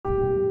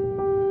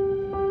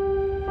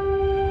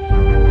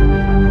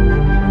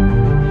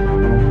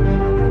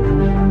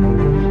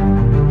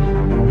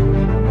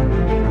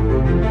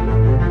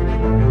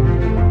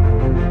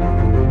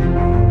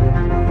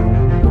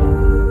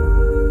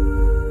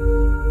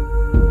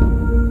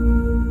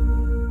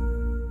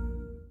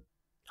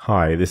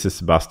Hi, this is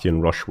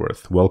Sebastian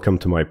Rushworth. Welcome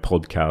to my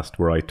podcast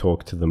where I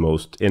talk to the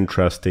most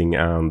interesting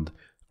and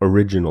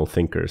original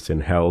thinkers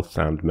in health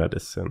and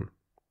medicine.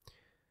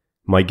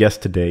 My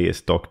guest today is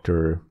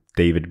Dr.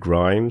 David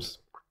Grimes.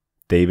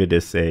 David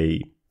is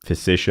a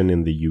physician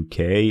in the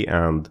UK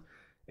and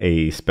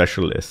a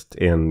specialist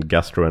in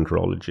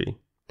gastroenterology.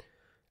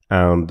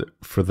 And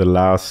for the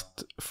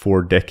last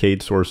 4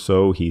 decades or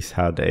so, he's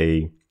had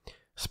a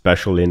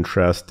special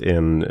interest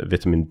in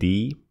vitamin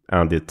D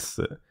and its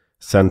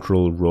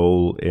central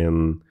role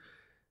in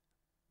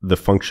the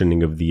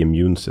functioning of the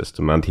immune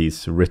system, and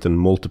he's written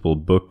multiple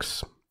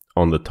books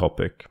on the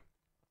topic.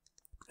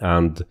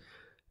 And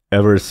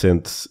ever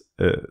since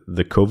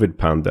the COVID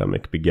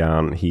pandemic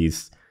began,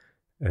 he's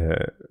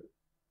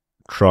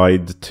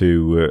tried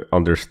to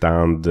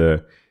understand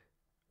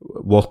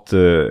what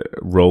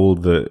role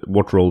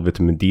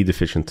vitamin D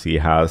deficiency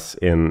has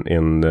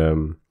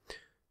in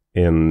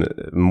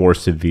more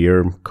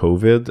severe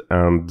COVID,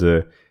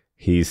 and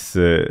he's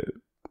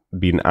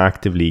been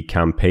actively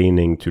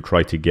campaigning to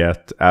try to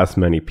get as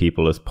many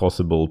people as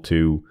possible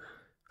to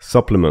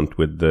supplement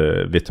with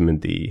the vitamin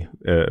D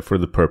for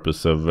the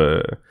purpose of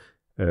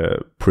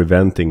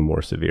preventing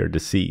more severe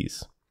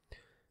disease.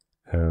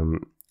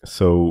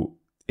 So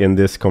in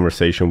this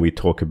conversation, we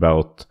talk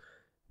about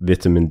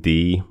vitamin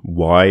D,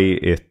 why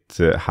it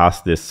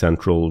has this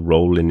central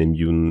role in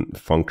immune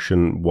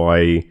function,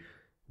 why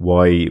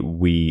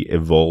we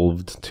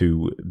evolved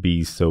to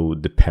be so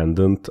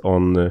dependent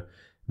on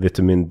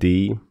vitamin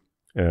D.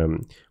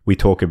 We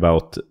talk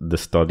about the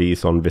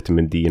studies on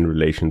vitamin D in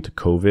relation to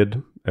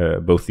COVID,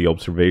 both the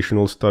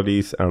observational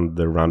studies and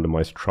the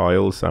randomized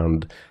trials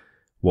and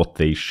what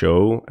they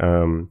show.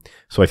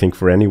 So I think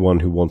for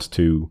anyone who wants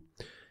to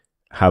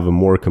have a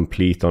more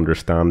complete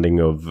understanding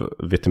of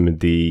vitamin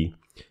D,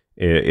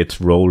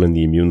 its role in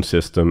the immune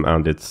system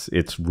and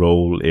its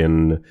role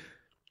in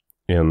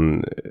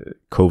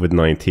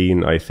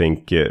COVID-19, I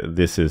think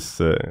this is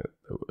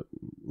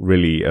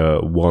really a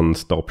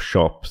one-stop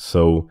shop.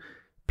 So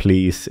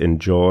please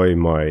enjoy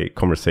my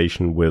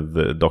conversation with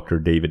Dr.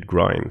 David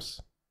Grimes.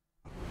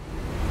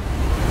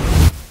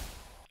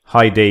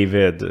 Hi,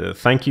 David.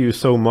 Thank you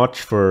so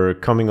much for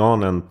coming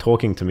on and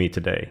talking to me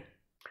today.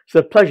 It's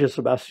a pleasure,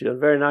 Sebastian.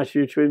 Very nice of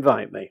you to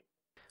invite me.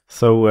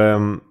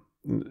 So,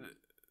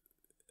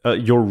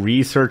 your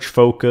research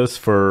focus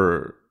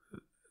for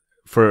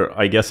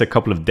I guess a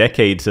couple of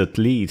decades at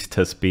least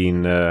has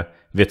been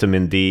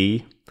vitamin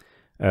D.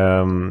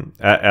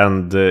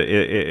 And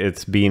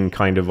it's been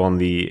kind of on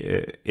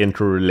the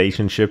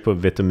interrelationship of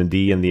vitamin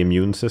D and the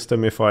immune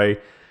system, if I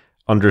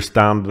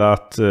understand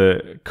that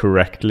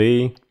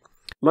correctly.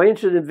 My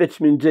interest in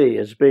vitamin D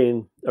has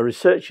been a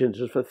research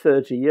interest for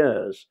 30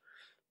 years,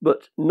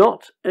 but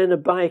not in a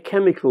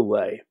biochemical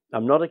way.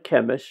 I'm not a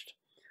chemist.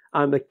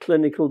 I'm a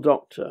clinical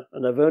doctor,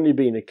 and I've only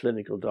been a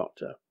clinical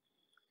doctor.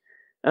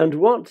 And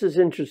what has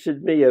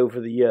interested me over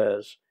the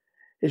years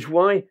is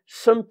why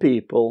some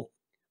people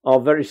are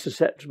very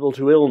susceptible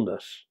to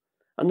illness,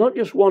 and not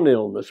just one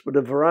illness, but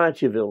a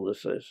variety of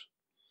illnesses,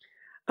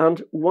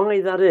 and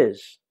why that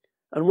is,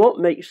 and what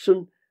makes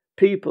some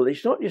people,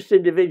 it's not just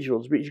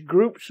individuals, but it's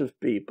groups of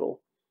people,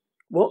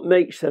 what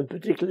makes them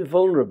particularly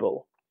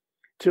vulnerable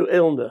to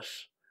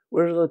illness,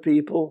 whereas other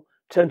people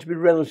tend to be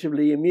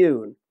relatively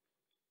immune.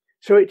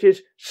 So it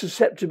is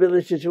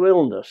susceptibility to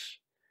illness,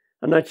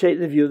 and I take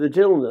the view that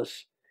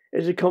illness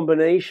is a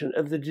combination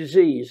of the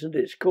disease and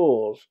its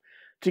cause,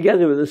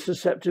 together with the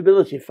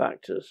susceptibility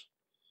factors.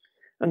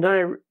 And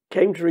I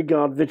came to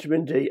regard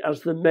vitamin D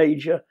as the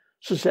major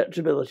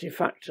susceptibility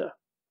factor.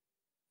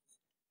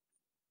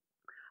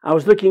 I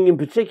was looking in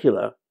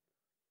particular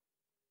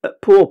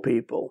at poor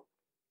people.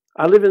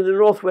 I live in the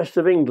northwest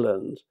of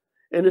England,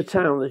 in a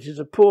town that is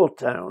a poor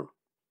town,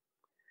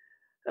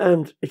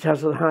 and it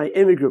has a high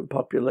immigrant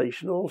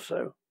population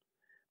also.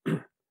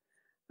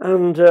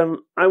 And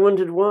I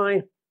wondered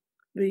why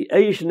the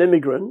Asian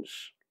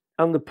immigrants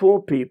and the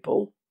poor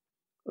people,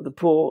 the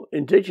poor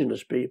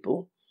indigenous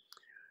people,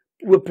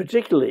 were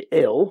particularly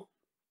ill,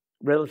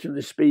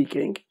 relatively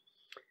speaking,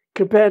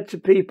 compared to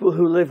people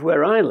who live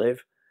where I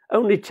live,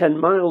 only 10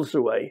 miles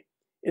away,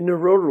 in a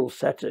rural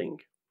setting.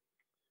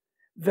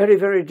 Very,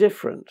 very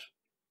different.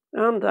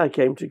 And I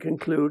came to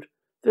conclude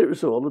that it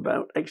was all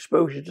about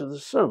exposure to the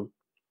sun,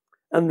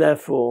 and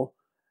therefore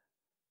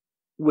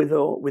with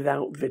or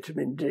without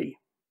vitamin D.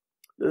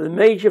 The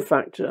major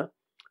factor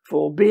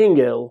for being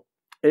ill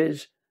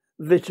is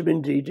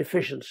vitamin D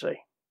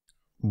deficiency.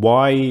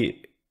 Why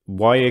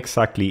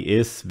exactly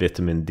is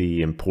vitamin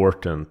D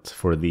important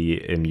for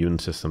the immune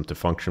system to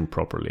function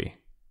properly?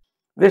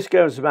 This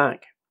goes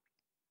back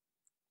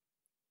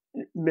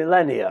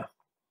millennia.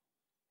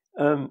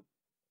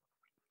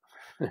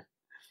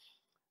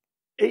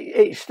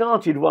 It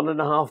started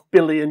 1.5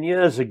 billion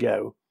years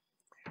ago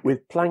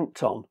with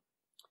plankton,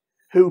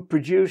 who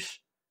produce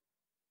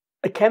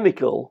a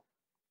chemical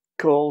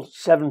called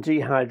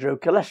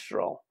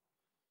 7-dehydrocholesterol.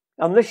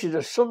 And this is a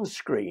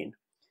sunscreen,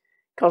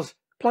 because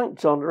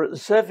plankton are at the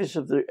surface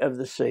of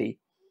the sea,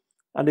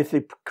 and if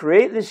they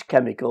create this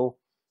chemical,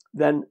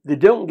 then they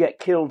don't get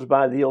killed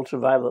by the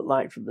ultraviolet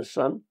light from the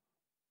sun,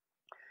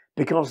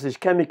 because this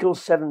chemical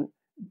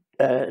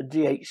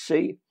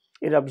 7-DHC,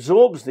 it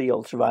absorbs the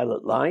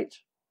ultraviolet light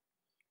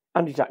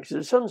and it acts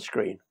as a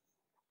sunscreen.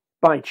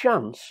 By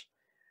chance,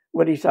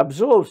 when it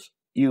absorbs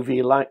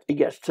UV light, it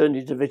gets turned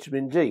into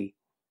vitamin D.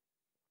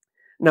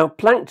 Now,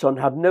 plankton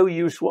had no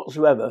use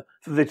whatsoever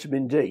for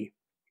vitamin D.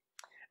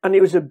 And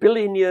it was 1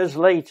 billion years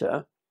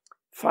later,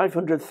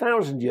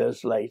 500,000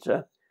 years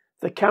later,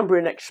 the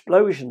Cambrian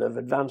explosion of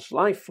advanced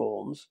life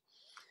forms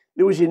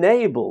that was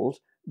enabled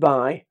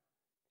by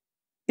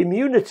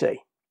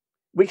immunity,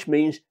 which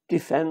means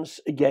defense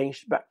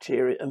against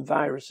bacteria and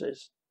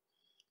viruses.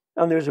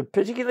 And there was a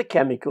particular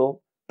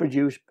chemical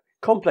produced,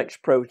 complex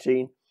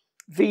protein,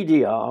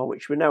 VDR,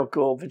 which we now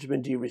call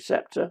vitamin D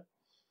receptor,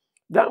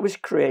 that was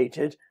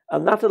created,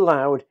 and that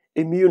allowed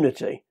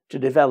immunity to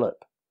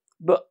develop.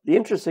 But the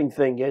interesting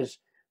thing is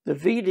the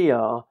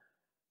VDR,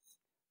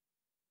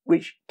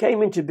 which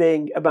came into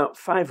being about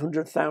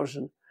 500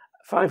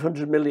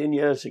 million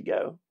years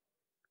ago,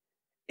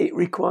 it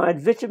required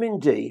vitamin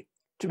D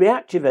to be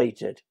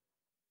activated.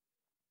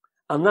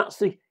 And that's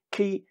the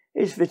key,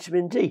 is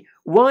vitamin D.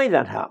 Why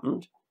that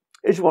happened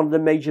is one of the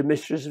major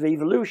mysteries of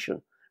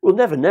evolution. We'll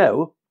never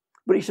know,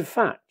 but it's a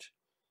fact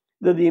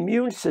that the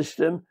immune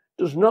system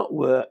does not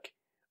work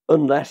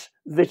unless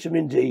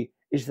vitamin D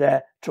is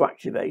there to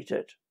activate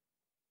it.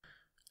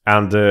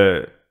 And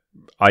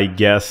I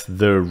guess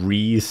the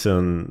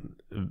reason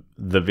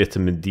the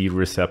vitamin D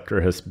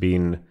receptor has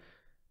been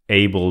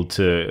able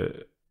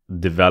to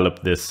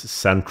develop this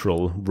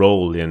central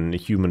role in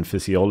human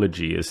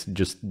physiology is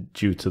just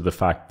due to the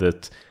fact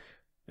that,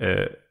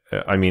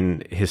 I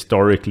mean,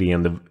 historically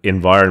in the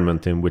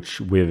environment in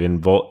which we've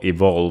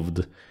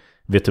evolved,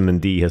 vitamin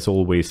D has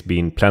always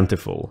been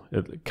plentiful,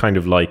 kind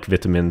of like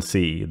vitamin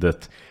C,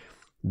 that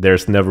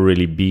there's never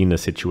really been a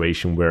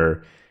situation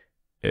where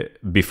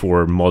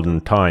before modern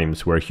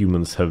times where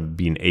humans have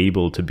been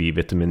able to be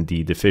vitamin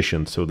D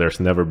deficient. So there's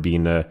never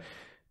been a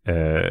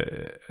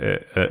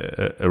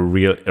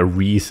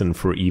reason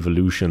for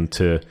evolution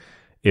to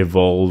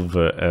evolve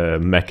a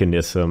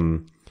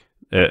mechanism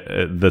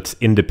that's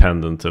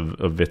independent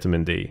of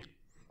vitamin D.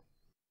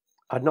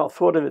 I'd not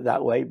thought of it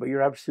that way, but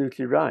you're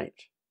absolutely right.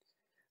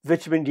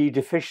 Vitamin D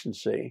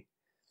deficiency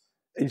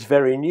is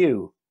very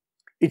new.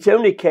 It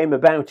only came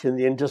about in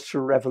the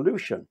Industrial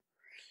Revolution.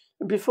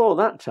 And before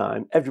that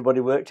time,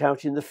 everybody worked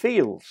out in the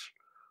fields.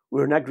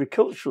 We're an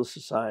agricultural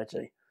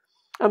society.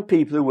 And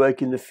people who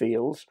work in the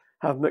fields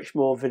have much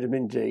more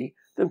vitamin D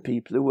than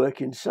people who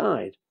work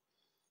inside.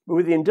 But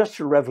with the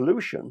Industrial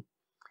Revolution,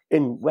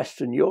 in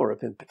Western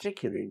Europe in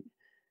particular,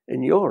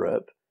 in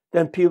Europe,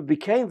 then people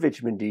became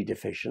vitamin D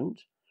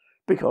deficient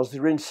because they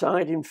were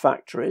inside in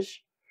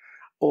factories,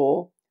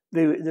 or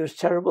there was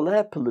terrible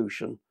air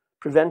pollution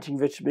preventing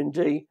vitamin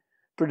D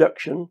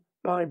production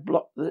by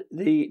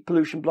the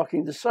pollution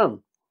blocking the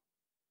sun.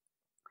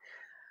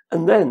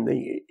 And then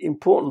the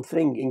important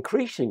thing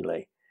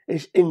increasingly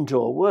is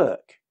indoor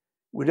work.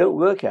 We don't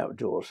work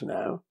outdoors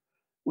now.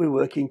 We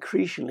work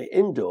increasingly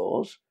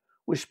indoors.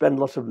 We spend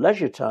a lot of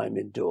leisure time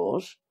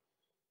indoors.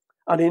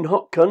 And in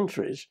hot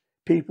countries,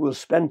 people will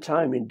spend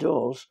time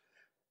indoors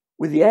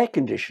with the air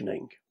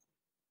conditioning.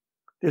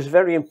 There's a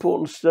very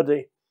important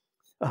study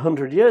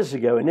 100 years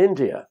ago in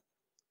India,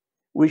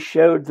 which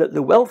showed that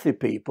the wealthy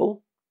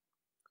people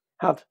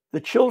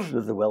the children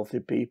of the wealthy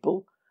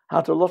people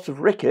had a lot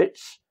of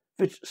rickets,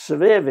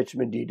 severe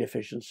vitamin D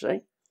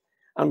deficiency,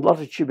 and a lot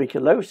of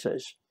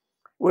tuberculosis,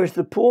 whereas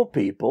the poor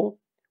people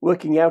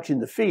working out in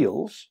the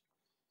fields,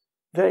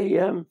 they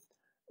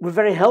were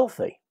very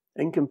healthy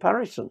in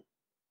comparison.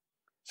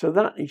 So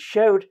that it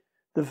showed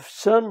the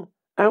sun,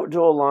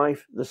 outdoor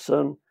life, the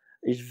sun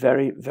is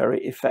very,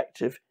 very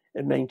effective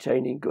in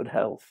maintaining good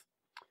health.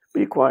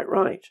 But you're quite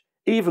right.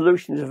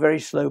 Evolution is a very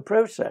slow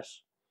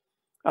process.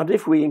 And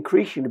if we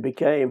increasingly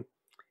became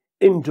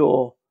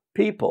indoor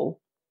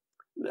people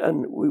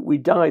and we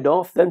died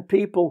off, then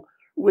people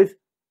with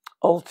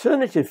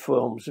alternative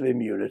forms of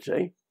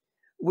immunity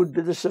would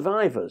be the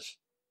survivors.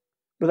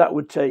 But that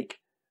would take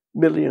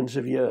millions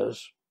of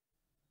years.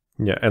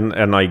 Yeah,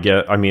 and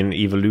I mean,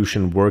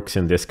 evolution works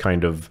in this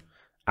kind of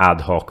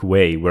ad hoc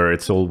way where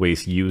it's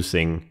always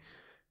using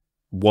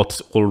what's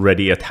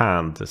already at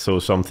hand. So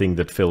something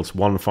that fills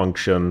one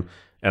function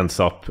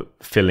ends up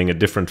filling a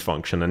different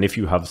function. And if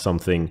you have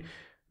something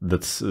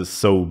that's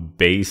so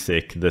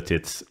basic that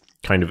it's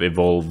kind of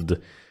evolved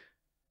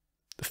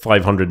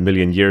 500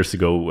 million years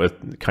ago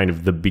at kind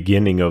of the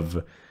beginning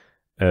of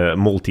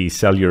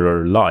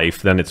multicellular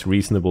life, then it's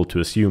reasonable to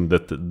assume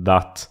that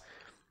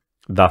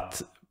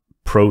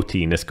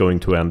protein is going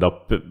to end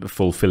up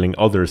fulfilling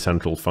other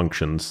central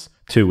functions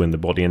too in the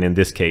body. And in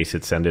this case,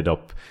 it's ended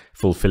up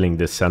fulfilling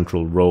this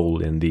central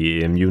role in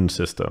the immune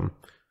system.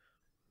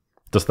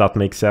 Does that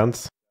make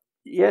sense?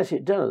 Yes,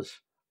 it does.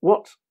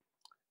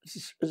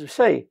 As I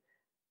say,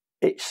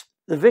 it's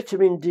the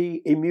vitamin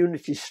D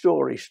immunity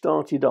story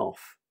started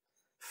off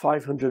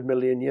 500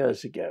 million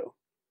years ago.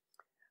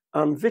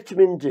 And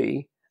vitamin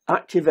D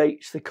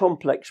activates the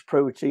complex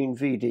protein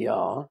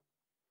VDR,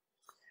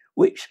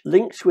 which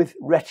links with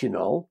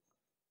retinol,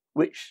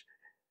 which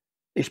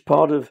is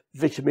part of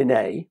vitamin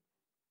A,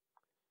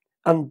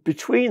 and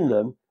between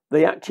them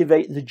they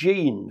activate the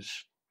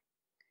genes,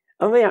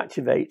 and they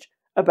activate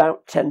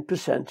about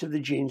 10% of the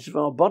genes of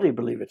our body,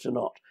 believe it or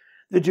not.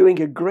 They're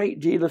doing a great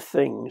deal of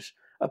things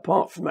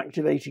apart from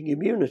activating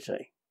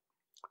immunity,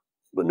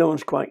 but no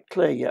one's quite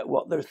clear yet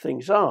what those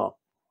things are.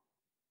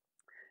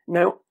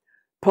 Now,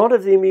 part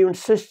of the immune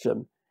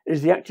system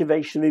is the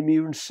activation of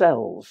immune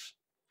cells,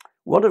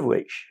 one of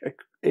which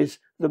is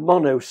the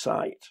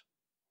monocyte.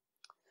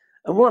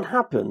 And what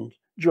happened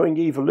during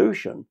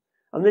evolution,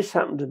 and this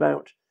happened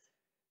about,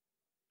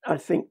 I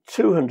think,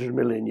 200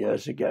 million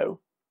years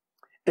ago,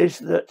 is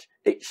that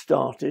it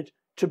started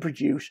to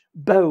produce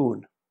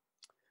bone,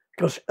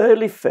 because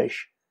early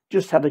fish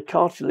just had a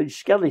cartilage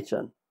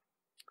skeleton,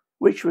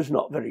 which was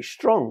not very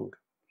strong.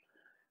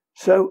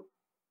 So,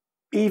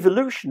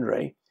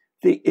 evolutionary,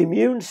 the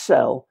immune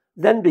cell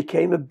then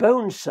became a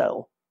bone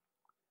cell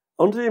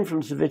under the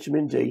influence of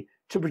vitamin D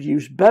to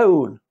produce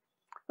bone.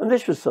 And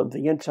this was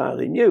something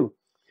entirely new.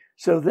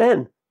 So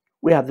then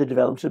we had the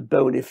development of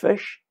bony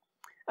fish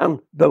and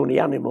bony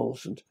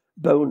animals, and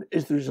bone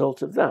is the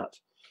result of that.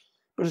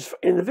 But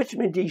in the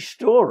vitamin D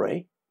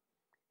story,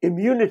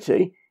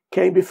 immunity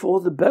came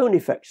before the bone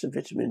effects of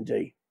vitamin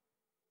D.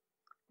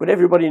 But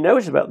everybody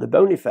knows about the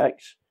bone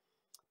effects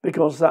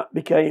because that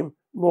became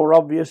more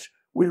obvious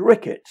with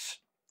rickets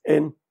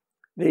in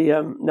the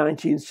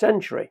 19th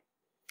century.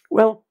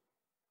 Well,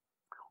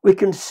 we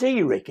can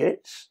see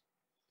rickets,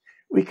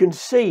 we can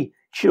see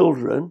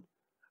children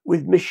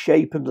with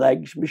misshapen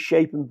legs,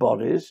 misshapen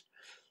bodies,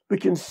 we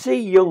can see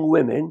young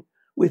women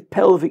with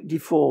pelvic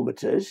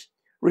deformities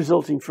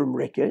resulting from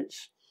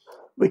rickets,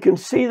 we can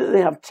see that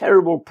they have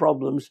terrible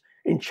problems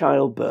in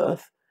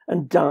childbirth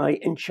and die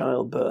in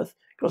childbirth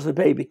because the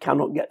baby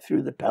cannot get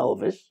through the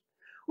pelvis.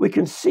 We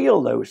can see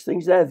all those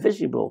things, they're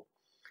visible.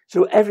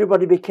 So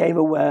everybody became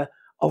aware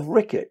of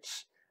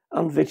rickets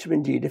and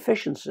vitamin D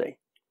deficiency.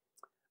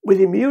 With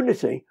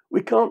immunity,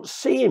 we can't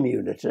see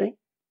immunity.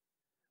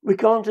 We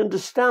can't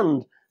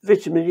understand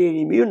vitamin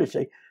D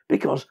immunity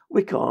because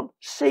we can't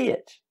see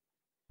it.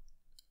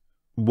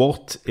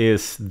 What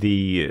is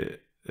the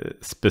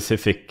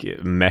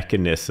specific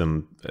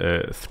mechanism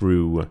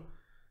through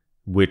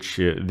which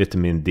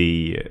vitamin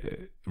D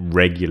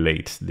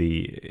regulates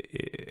the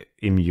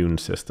immune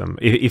system?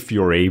 If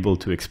you're able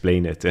to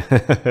explain it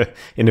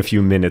in a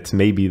few minutes,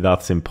 maybe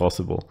that's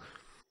impossible.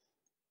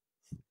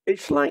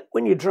 It's like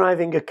when you're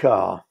driving a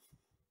car,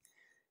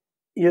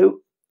 you're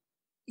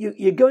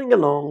going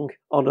along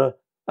on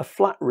a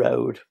flat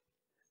road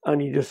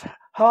and you're just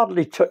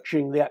hardly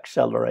touching the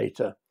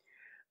accelerator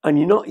and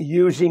you're not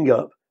using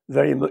up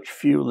very much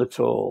fuel at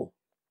all.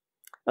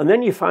 And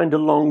then you find a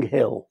long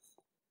hill.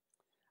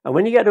 And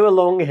when you get to a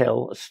long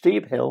hill, a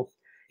steep hill,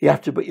 you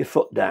have to put your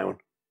foot down.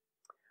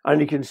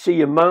 And you can see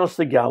your miles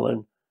per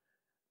gallon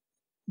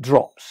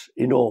drops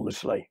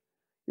enormously.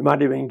 You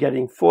might have been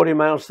getting 40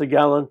 miles per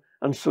gallon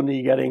and suddenly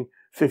you're getting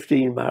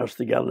 15 miles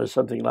per gallon or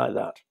something like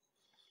that.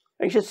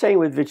 And it's the same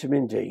with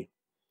vitamin D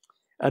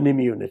and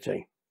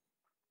immunity.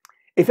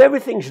 If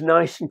everything's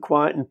nice and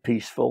quiet and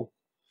peaceful,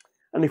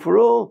 and if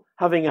we're all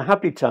having a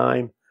happy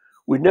time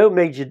with no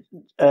major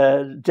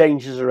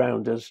dangers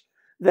around us,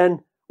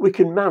 then we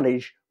can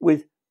manage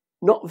with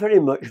not very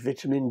much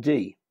vitamin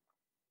D.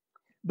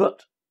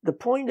 But the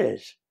point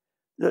is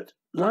that,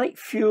 like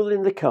fuel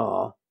in the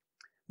car,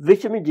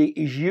 vitamin D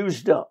is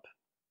used up.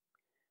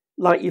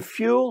 Like your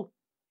fuel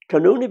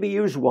can only be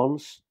used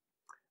once.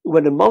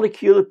 When a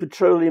molecule of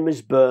petroleum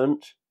is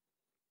burnt,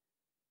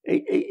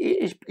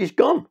 it's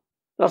gone.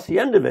 That's the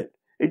end of it.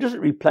 It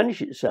doesn't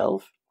replenish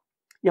itself.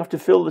 You have to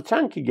fill the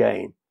tank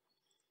again.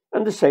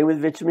 And the same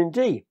with vitamin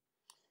D.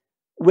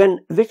 When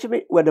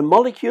a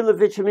molecule of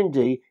vitamin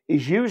D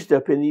is used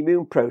up in the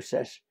immune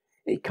process,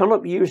 it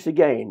cannot be used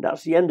again.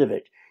 That's the end of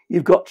it.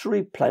 You've got to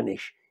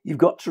replenish. You've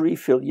got to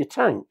refill your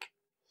tank.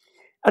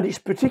 And it's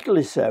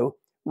particularly so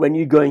when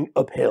you're going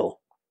uphill.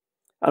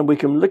 And we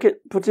can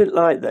put it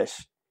like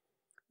this,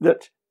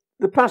 that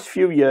the past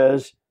few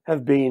years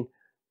have been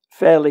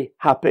fairly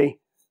happy,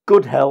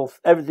 good health,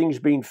 everything's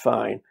been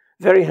fine,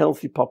 very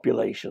healthy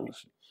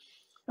populations.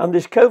 And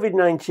this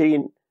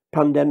COVID-19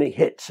 pandemic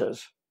hits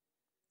us.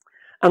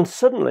 And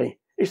suddenly,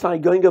 it's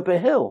like going up a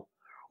hill.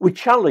 We're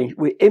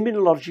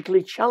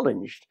immunologically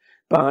challenged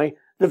by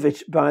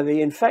the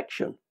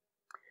infection.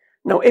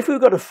 Now, if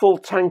we've got a full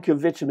tank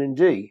of vitamin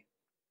D,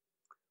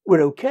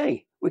 we're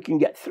okay. We can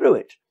get through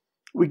it.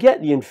 We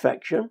get the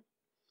infection.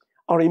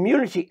 Our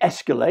immunity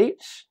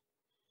escalates.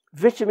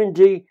 Vitamin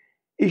D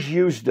is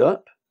used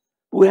up.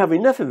 We have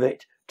enough of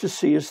it to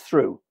see us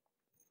through.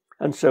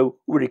 And so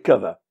we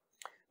recover.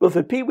 But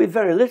for people with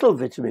very little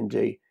vitamin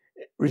D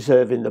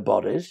reserve in the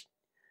bodies,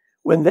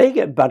 when they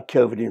get bad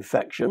COVID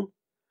infection,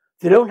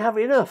 they don't have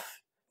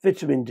enough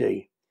vitamin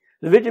D.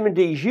 The vitamin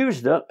D is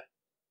used up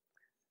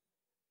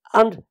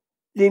and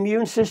the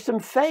immune system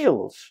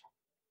fails.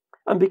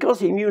 And because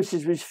the immune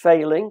system is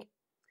failing,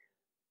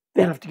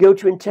 they have to go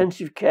to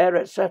intensive care,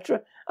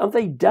 etc., and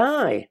they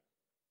die.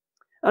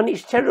 And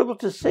it's terrible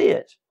to see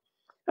it.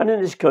 And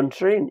in this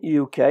country, in the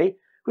UK,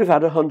 we've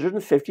had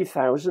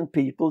 150,000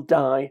 people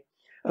die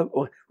of,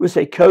 we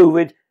say,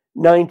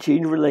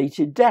 COVID-19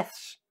 related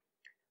deaths.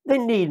 They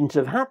needn't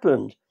have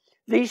happened.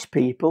 These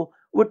people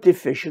were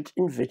deficient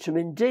in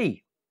vitamin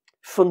D,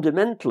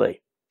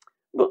 fundamentally.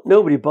 But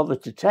nobody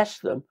bothered to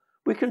test them.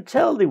 We can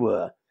tell they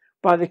were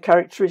by the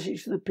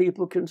characteristics of the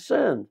people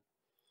concerned.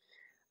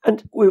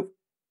 And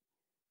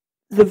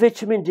the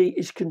vitamin D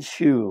is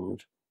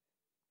consumed.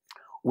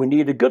 We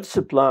need a good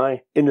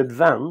supply in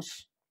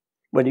advance.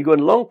 When you go on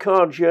a long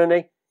car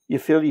journey, you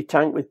fill your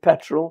tank with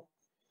petrol,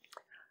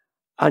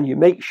 and you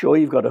make sure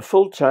you've got a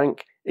full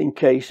tank in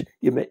case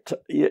you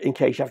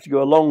have to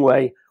go a long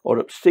way or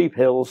up steep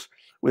hills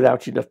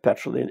without enough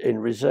petrol in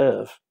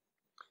reserve.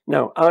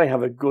 Now, I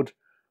have a good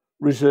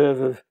reserve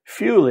of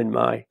fuel in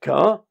my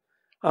car.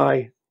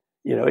 It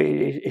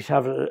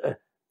has a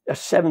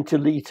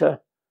 70-litre.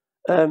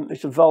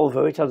 It's a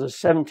Volvo. It has a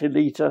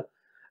 70-litre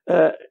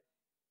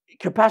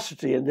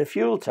capacity in the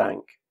fuel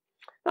tank.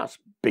 That's a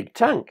big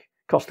tank.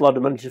 Costs a lot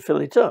of money to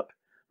fill it up,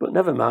 but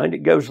never mind.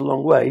 It goes a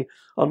long way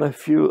on a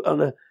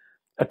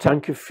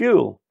tank of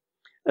fuel.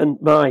 And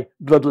my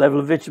blood level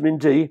of vitamin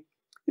D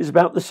is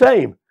about the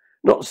same.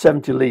 Not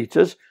 70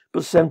 litres,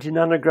 but 70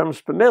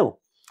 nanograms per mil.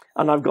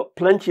 And I've got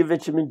plenty of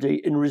vitamin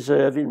D in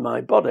reserve in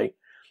my body,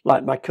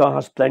 like my car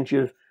has plenty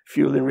of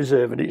fuel in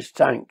reserve in its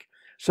tank.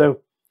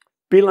 So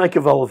be like a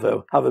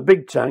Volvo, have a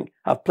big tank,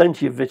 have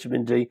plenty of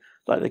vitamin D,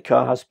 like the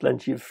car has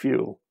plenty of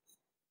fuel.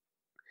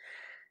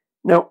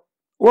 Now,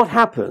 what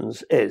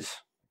happens is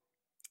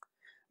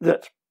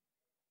that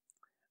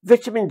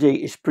vitamin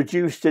D is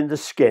produced in the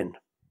skin.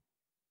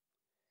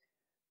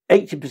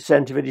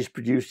 80% of it is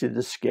produced in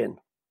the skin.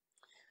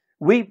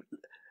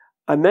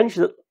 I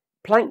mentioned that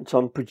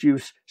plankton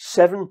produce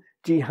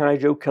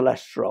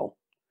 7-dehydrocholesterol.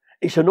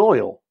 It's an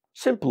oil,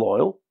 simple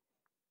oil.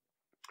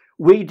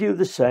 We do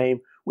the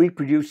same. We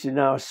produce it in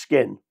our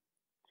skin.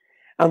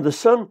 And the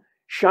sun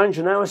shines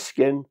on our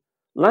skin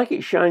like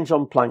it shines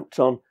on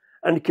plankton,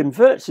 and it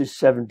converts this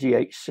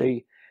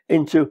 7-DHC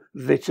into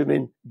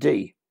vitamin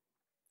D.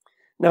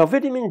 Now,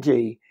 vitamin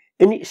D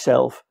in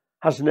itself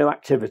has no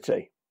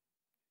activity.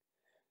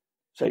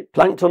 So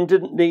plankton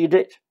didn't need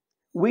it.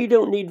 We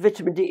don't need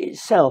vitamin D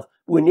itself.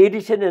 We need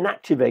it in an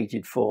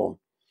activated form.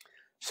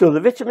 So the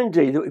vitamin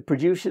D that we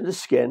produce in the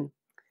skin,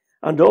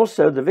 and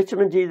also the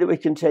vitamin D that we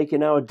can take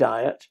in our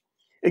diet,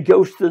 it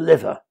goes to the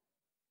liver.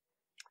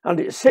 And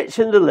it sits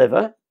in the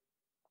liver,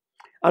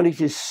 and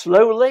it is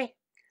slowly,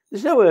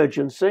 there's no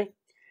urgency,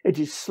 it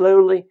is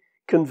slowly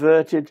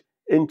converted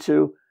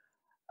into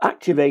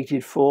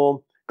activated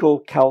form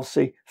called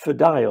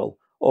calcifidiol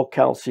or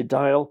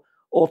calcidiol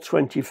or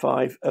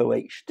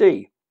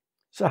 25-OHD.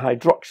 It's a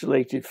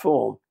hydroxylated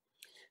form.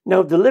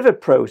 Now, the liver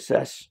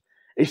process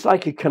is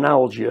like a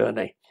canal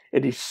journey.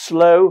 It is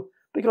slow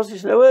because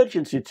there's no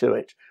urgency to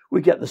it.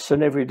 We get the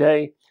sun every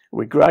day.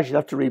 We gradually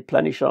have to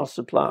replenish our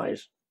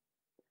supplies.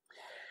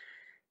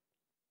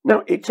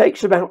 Now, it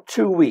takes about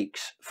 2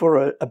 weeks for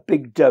a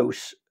big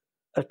dose,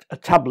 a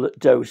tablet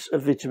dose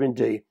of vitamin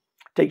D. It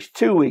takes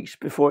 2 weeks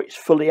before it's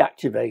fully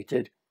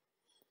activated.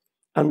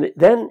 And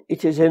then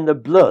it is in the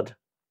blood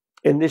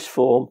in this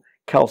form,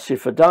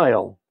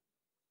 calcifidiol.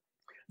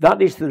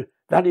 That is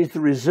the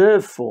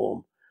reserve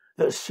form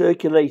that's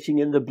circulating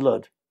in the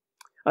blood.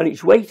 And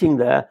it's waiting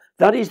there.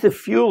 That is the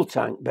fuel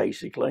tank,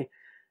 basically.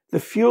 The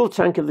fuel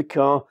tank of the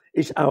car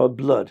is our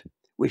blood,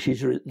 which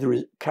is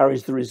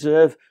carries the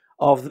reserve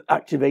of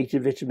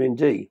activated vitamin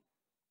D.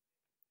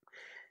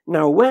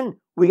 Now, when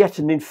we get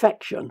an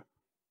infection,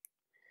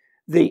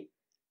 the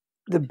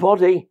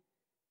body,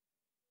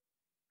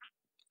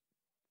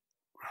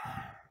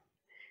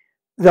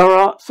 there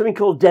are something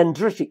called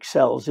dendritic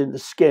cells in the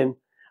skin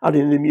and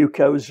in the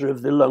mucosa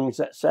of the lungs,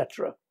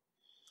 etc.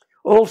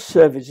 All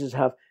surfaces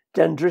have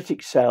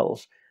dendritic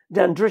cells.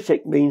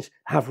 Dendritic means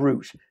have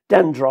roots.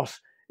 Dendros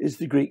is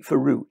the Greek for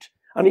root.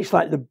 And it's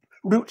like the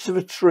roots of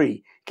a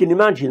tree. You can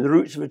imagine the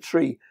roots of a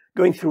tree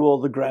going through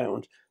all the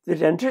ground. The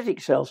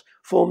dendritic cells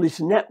form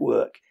this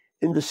network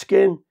in the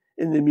skin,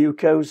 in the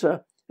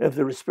mucosa of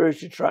the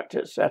respiratory tract,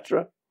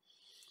 etc.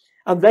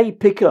 And they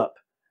pick up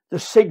the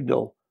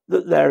signal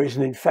that there is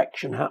an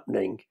infection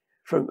happening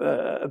from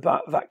a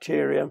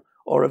bacterium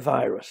or a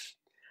virus.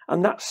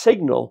 And that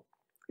signal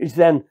is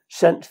then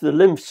sent to the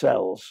lymph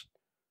cells,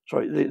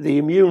 the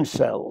immune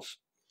cells.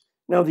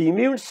 Now, the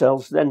immune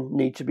cells then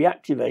need to be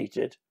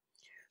activated.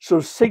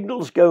 So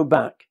signals go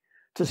back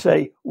to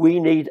say, we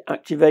need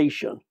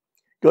activation,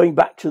 going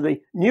back to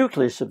the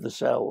nucleus of the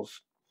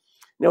cells.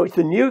 Now, it's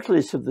the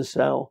nucleus of the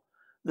cell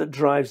that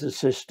drives the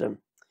system.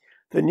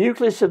 The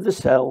nucleus of the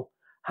cell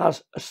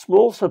has a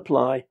small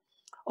supply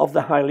of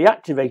the highly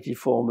activated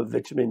form of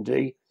vitamin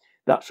D,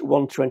 that's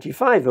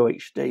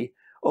 125-OHD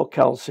or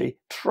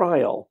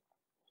calcitriol.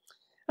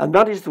 And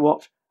that is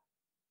what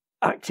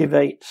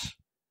activates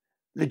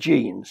the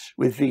genes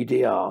with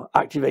VDR,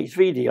 activates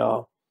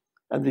VDR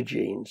and the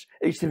genes.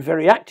 It's a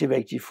very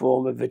activated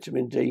form of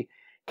vitamin D,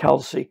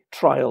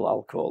 calcitriol,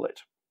 I'll call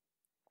it.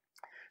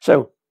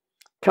 So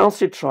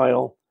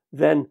calcitriol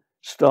then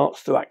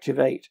starts to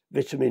activate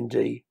vitamin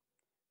D,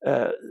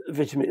 the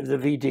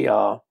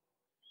VDR,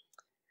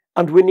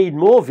 and we need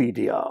more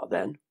VDR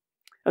then.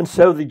 And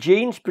so the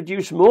genes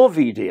produce more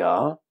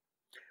VDR,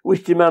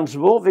 which demands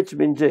more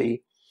vitamin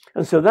D,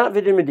 and so that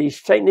vitamin D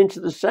is taken into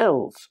the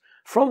cells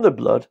from the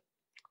blood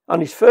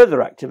and is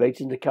further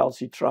activated in the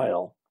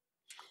calcitriol.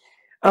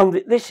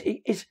 And this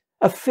is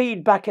a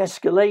feedback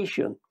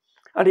escalation,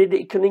 and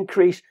it can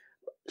increase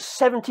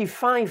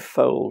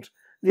 75-fold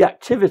the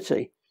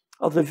activity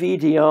of the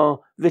VDR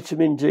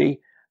vitamin D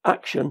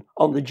action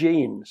on the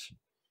genes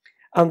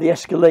and the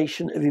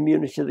escalation of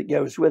immunity that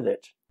goes with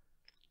it.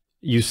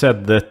 You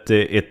said that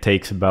it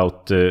takes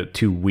about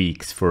 2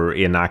 weeks for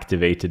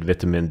inactivated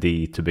vitamin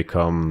D to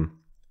become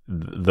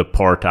the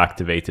part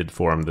activated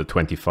form, the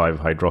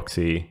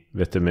 25-hydroxy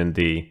vitamin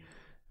D.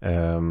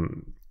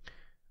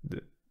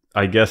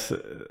 I guess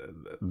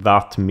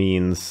that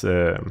means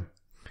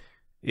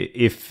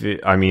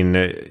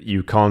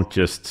you can't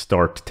just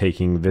start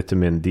taking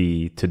vitamin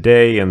D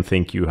today and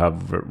think you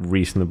have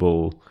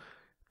reasonable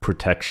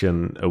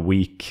protection a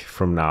week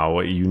from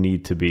now. You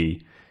need to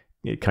be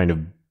kind of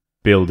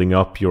building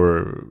up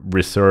your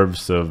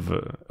reserves of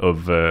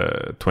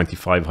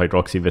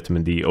 25-hydroxy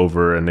vitamin D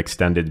over an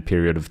extended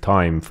period of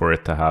time for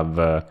it to have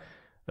a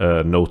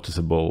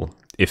noticeable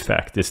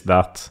effect. Is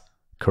that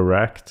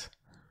correct?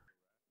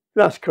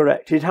 That's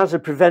correct. It has a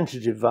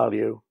preventative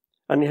value,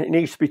 and it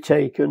needs to be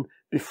taken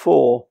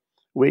before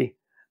the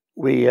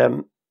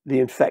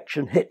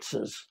infection hits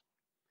us.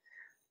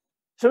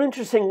 Some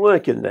interesting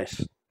work in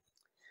this.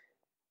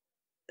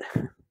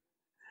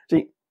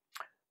 See,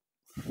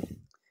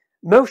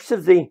 most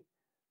of the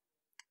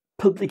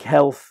public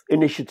health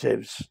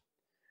initiatives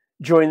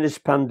during this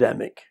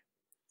pandemic,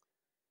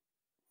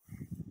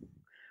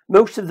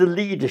 most of the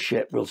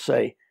leadership, we'll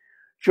say,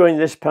 during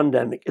this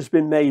pandemic has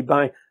been made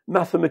by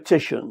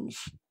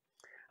mathematicians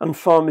and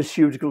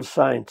pharmaceutical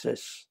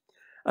scientists,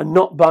 and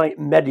not by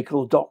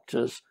medical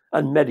doctors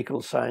and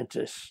medical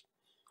scientists.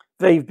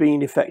 They've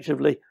been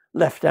effectively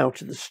left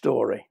out of the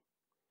story.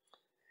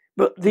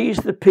 But these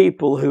are the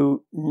people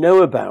who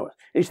know about,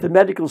 it's the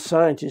medical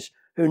scientists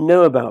who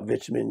know about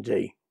vitamin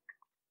D.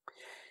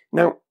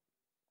 Now,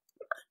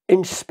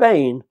 in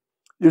Spain,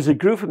 there's a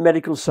group of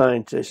medical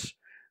scientists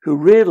who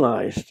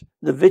realized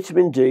that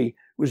vitamin D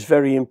was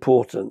very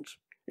important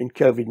in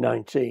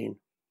COVID-19.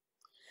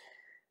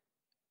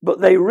 But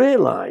they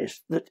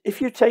realized that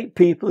if you take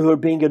people who are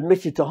being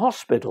admitted to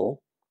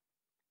hospital,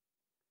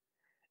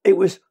 it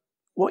was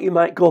what you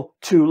might call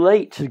too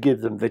late to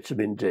give them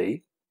vitamin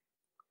D,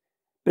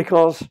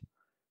 because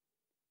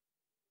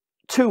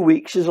 2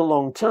 weeks is a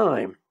long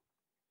time.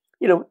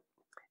 You know,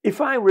 if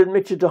I were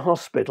admitted to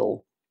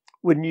hospital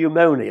with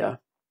pneumonia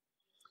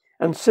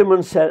and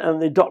someone said,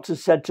 and the doctor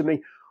said to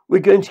me, we're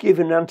going to give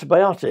an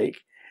antibiotic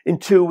in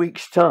 2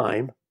 weeks'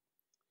 time,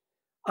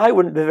 I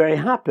wouldn't be very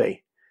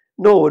happy,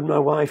 nor would my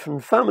wife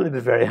and family be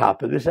very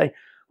happy. They say,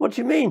 what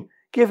do you mean?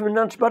 Give them an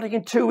antibiotic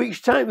in 2 weeks'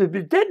 time, we'd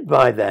be dead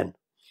by then.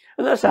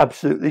 And that's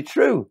absolutely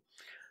true.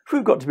 If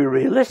we've got to be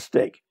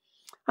realistic,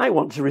 I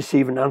want to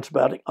receive an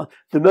antibiotic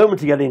the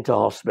moment I get into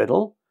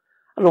hospital,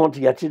 and I want to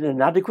get it in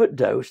an adequate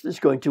dose that's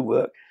going to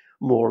work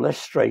more or less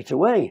straight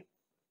away.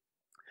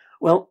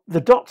 Well,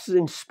 the doctors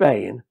in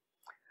Spain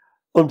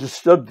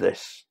understood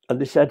this, and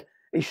they said,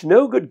 it's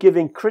no good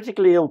giving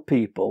critically ill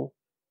people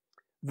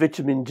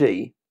vitamin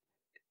D,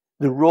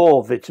 the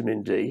raw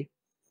vitamin D.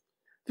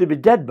 They'll be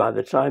dead by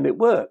the time it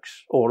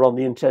works, or on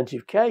the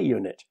intensive care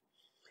unit.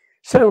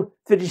 So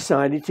they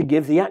decided to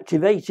give the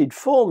activated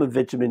form of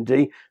vitamin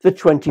D, the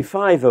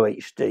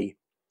 25-OHD,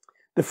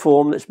 the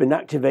form that's been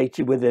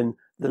activated within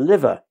the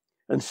liver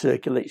and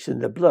circulates in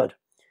the blood.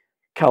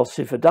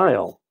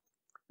 Calcifidiol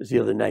is the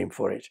other name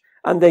for it.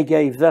 And they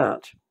gave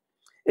that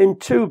in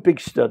 2 big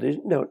studies.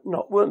 No,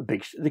 weren't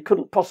big. They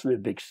couldn't possibly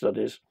be big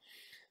studies.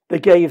 They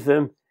gave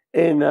them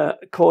in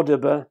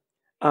Cordoba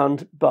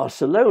and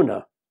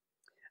Barcelona.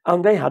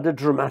 And they had a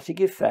dramatic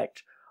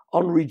effect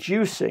on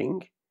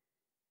reducing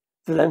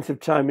the length of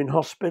time in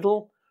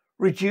hospital,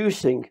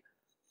 reducing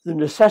the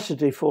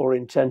necessity for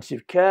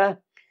intensive care,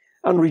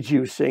 and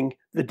reducing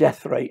the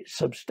death rate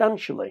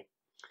substantially.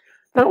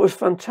 That was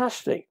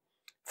fantastic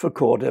for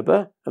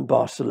Cordoba and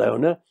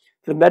Barcelona.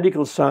 The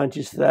medical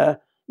scientists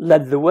there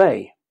led the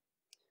way.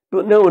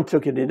 But no one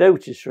took any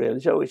notice, really.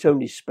 So it's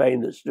only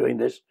Spain that's doing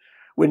this.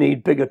 We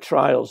need bigger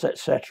trials,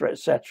 etc.,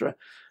 etc.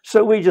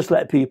 So we just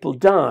let people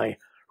die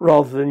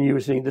rather than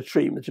using the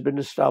treatment that had been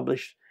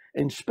established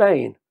in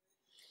Spain.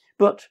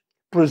 But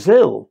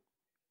Brazil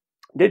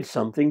did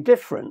something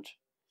different.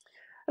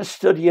 A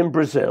study in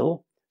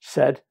Brazil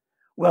said,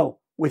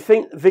 well, we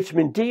think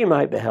vitamin D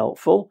might be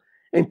helpful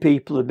in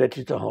people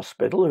admitted to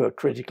hospital who are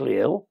critically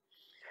ill.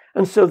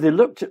 And so they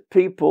looked at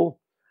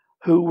people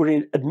who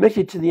were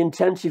admitted to the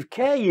intensive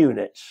care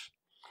units.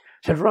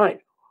 Said, right,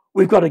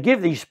 we've got to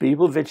give these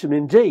people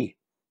vitamin D.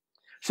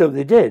 So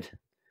they did.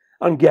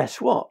 And guess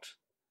what?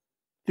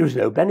 There was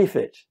no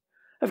benefit.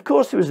 Of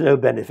course there was no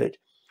benefit.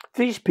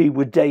 These people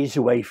were days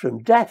away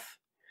from death.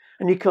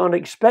 And you can't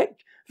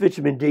expect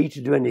vitamin D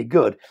to do any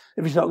good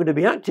if it's not going to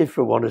be active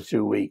for 1 or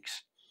 2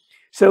 weeks.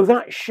 So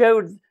that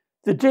showed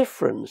the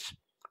difference.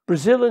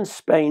 Brazil and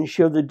Spain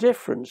showed the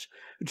difference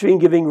between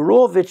giving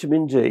raw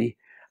vitamin D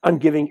and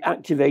giving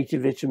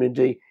activated vitamin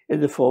D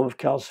in the form of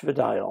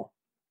calcifidiol.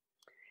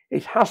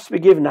 It has to be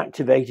given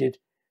activated.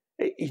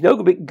 It's not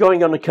going to be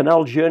going on a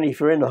canal journey if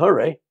you're in a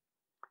hurry.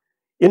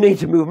 You need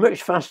to move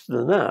much faster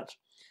than that.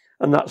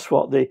 And that's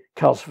what the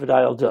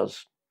calcifidiol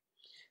does.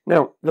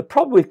 Now, the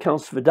problem with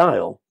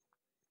calcifidiol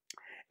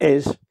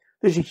is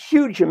there's a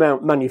huge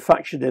amount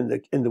manufactured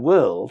in the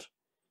world,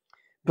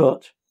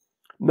 but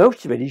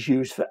most of it is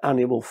used for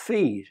animal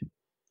feed.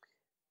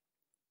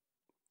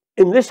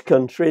 In this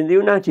country, in the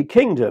United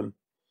Kingdom,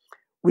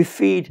 we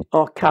feed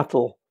our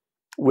cattle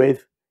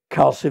with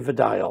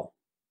calcifidiol.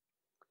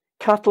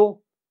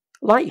 Cattle,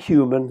 like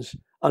humans,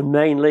 are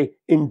mainly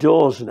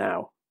indoors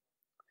now.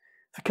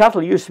 The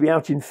cattle used to be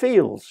out in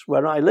fields.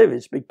 Where I live,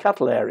 it's a big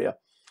cattle area.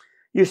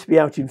 Used to be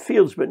out in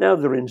fields, but now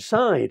they're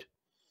inside.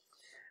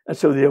 And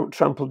so they don't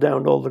trample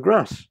down all the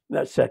grass,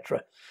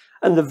 etc.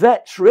 And the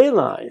vets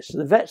realise,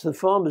 the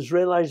farmers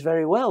realise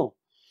very well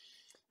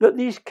that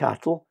these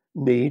cattle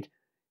need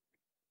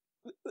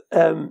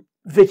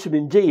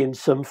vitamin D in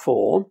some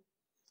form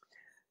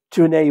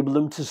to enable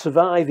them to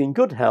survive in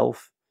good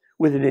health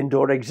with an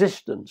indoor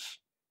existence.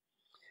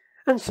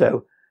 And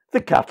so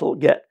the cattle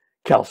get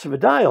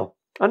calcifidiol.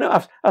 I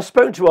know I've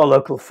spoken to our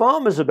local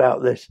farmers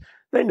about this.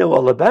 They know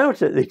all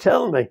about it, they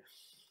tell me.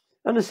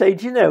 And I say,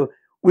 do you know,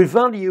 we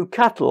value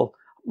cattle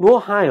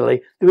more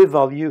highly than we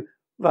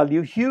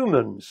value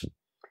humans.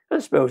 I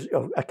suppose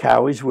a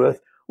cow is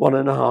worth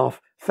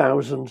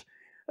 1,500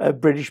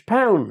 British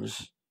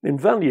pounds in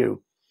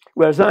value,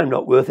 whereas I'm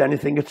not worth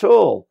anything at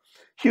all.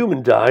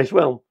 Human dies,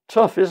 well,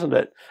 tough, isn't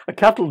it? A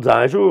cattle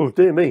dies, oh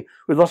dear me,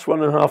 we lost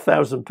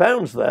 1,500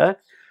 pounds there.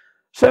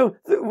 So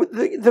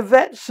the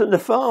vets and the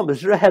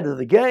farmers are ahead of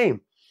the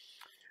game.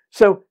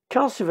 So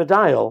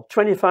calcifidiol,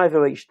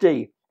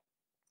 25-OHD,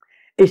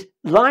 is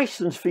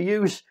licensed for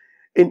use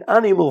in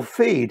animal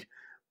feed,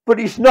 but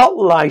it's not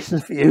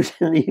licensed for use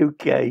in the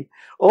UK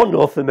or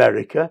North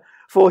America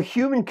for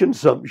human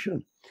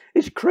consumption.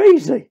 It's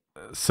crazy.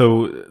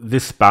 So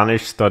this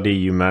Spanish study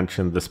you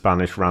mentioned, the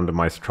Spanish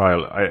randomized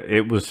trial,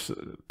 it was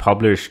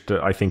published,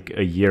 I think,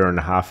 1.5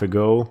 years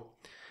ago.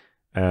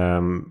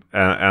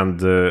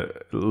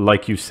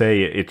 Like you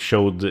say, it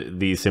showed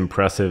these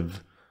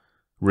impressive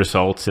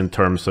results in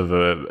terms of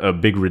a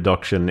big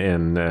reduction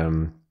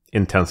in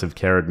intensive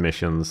care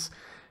admissions.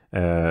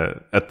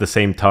 At the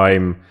same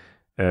time,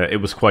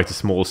 it was quite a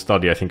small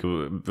study. I think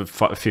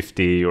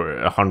 50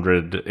 or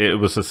 100. It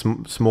was a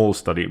small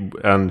study.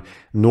 And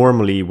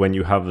normally when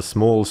you have a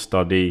small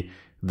study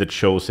that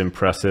shows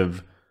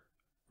impressive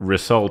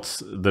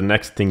results, the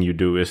next thing you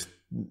do is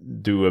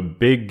do a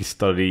big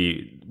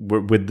study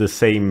with the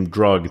same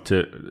drug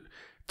to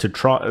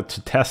try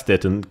to test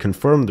it and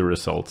confirm the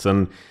results.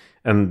 And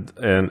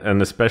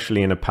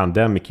especially in a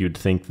pandemic, you'd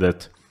think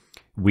that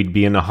we'd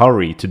be in a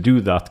hurry to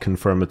do that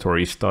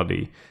confirmatory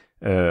study.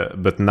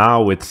 But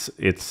now it's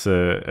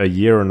 1.5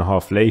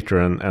 years later,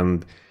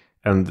 and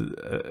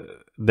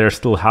there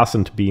still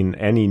hasn't been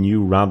any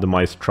new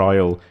randomized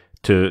trial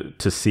to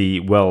see,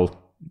 well,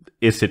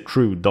 is it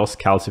true? Does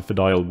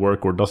calcifidiol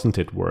work or doesn't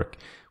it work?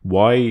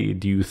 Why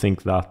do you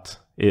think that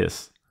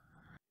is?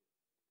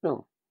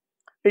 Well,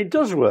 it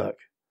does work.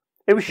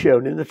 It was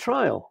shown in the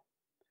trial.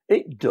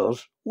 It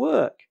does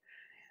work.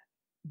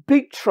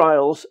 Big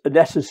trials are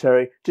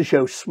necessary to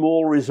show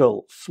small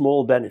results,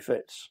 small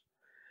benefits.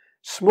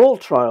 Small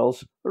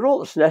trials are all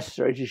that's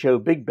necessary to show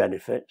big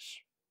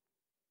benefits.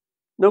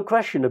 No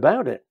question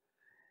about it.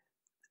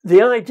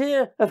 The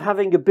idea of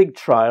having a big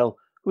trial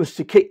was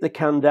to kick the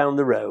can down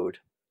the road.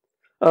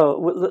 Oh,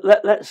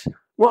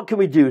 what can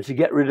we do to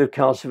get rid of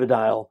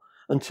calcifidiol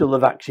until the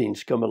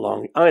vaccines come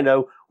along? I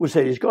know, we'll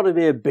say there's got to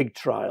be a big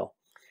trial.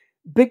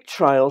 Big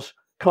trials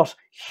cost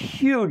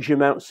huge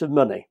amounts of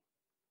money.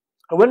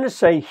 And when I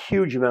say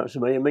huge amounts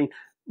of money, I mean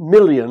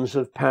millions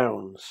of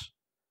pounds.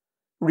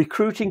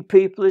 Recruiting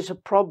people is a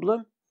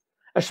problem,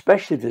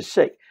 especially if they're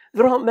sick.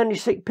 There aren't many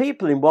sick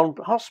people in one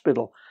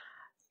hospital.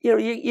 You know,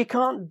 you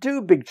can't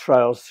do big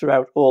trials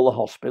throughout all the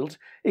hospitals.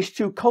 It's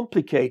too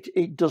complicated.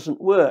 It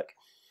doesn't work.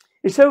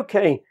 It's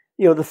okay,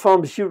 you know, the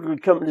pharmaceutical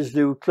companies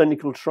do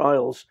clinical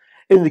trials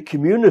in the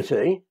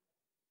community,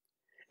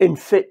 in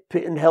fit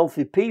and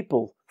healthy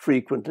people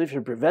frequently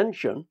for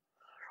prevention,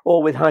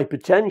 or with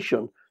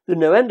hypertension. There are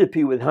no end of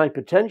people with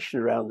hypertension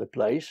around the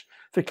place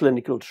for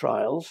clinical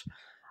trials.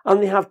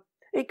 And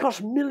it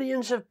costs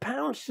millions of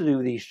pounds to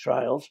do these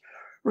trials,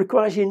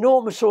 requires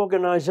enormous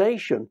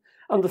organisation.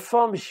 And the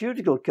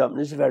pharmaceutical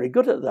companies are very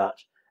good at that,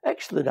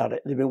 excellent at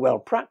it. They've been well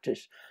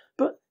practiced.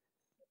 But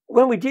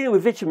when we're dealing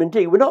with vitamin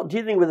D, we're not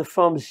dealing with a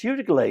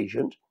pharmaceutical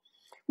agent.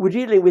 We're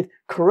dealing with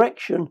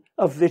correction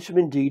of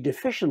vitamin D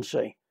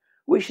deficiency,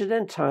 which is an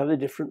entirely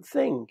different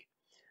thing.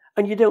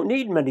 And you don't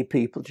need many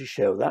people to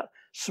show that.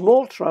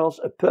 Small trials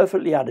are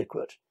perfectly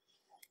adequate.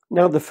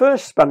 Now, the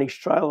first Spanish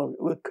trial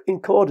in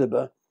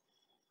Cordoba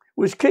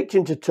was kicked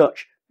into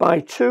touch by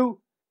 2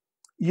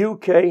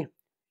 UK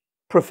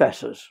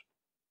professors.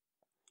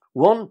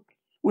 One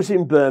was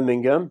in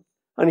Birmingham,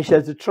 and he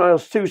said the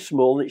trial's too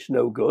small and it's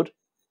no good,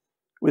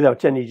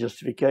 without any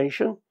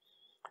justification.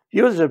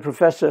 The other is a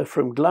professor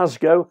from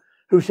Glasgow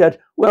who said,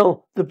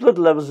 well, the blood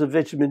levels of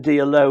vitamin D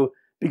are low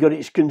because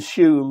it's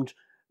consumed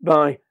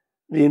by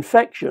the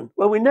infection.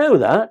 Well, we know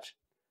that.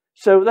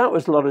 So that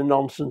was a lot of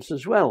nonsense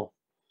as well.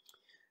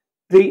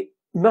 The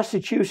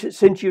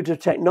Massachusetts Institute of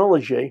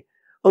Technology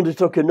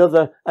undertook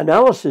another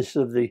analysis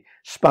of the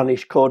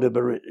Spanish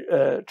Cordoba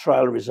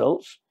trial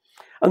results,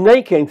 and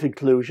they came to the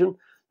conclusion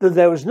that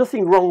there was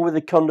nothing wrong with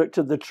the conduct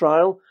of the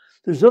trial.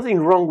 There was nothing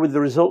wrong with the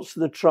results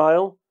of the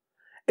trial.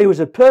 It was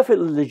a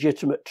perfectly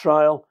legitimate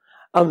trial,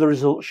 and the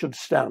results should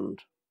stand.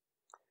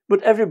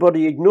 But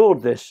everybody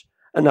ignored this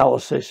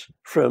analysis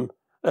from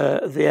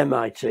the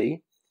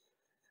MIT,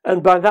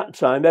 and by that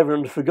time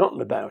everyone had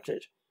forgotten about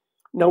it.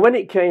 Now, when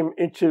it came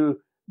into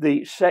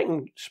the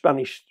second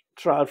Spanish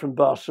trial from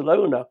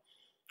Barcelona,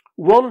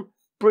 one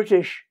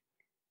British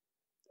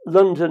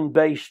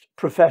London-based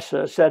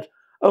professor said,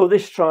 oh,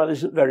 this trial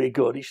isn't very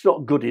good, it's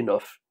not good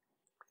enough.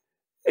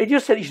 He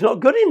just said it's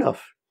not good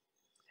enough.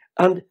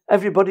 And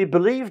everybody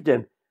believed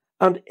him.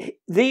 And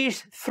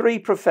these three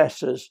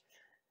professors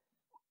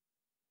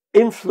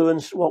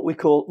influenced what we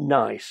call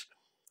NICE,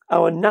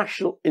 our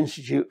National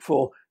Institute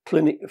for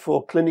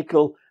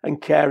Clinical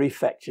and Care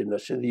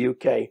Effectiveness in the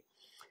UK,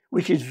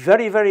 which is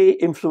very, very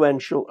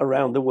influential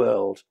around the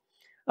world.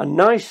 And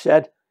NICE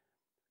said,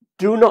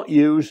 do not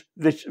use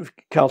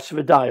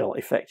calcividiol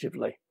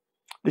effectively.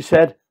 They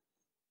said,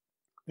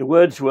 the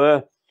words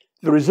were,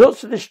 the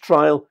results of this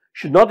trial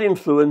should not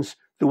influence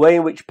the way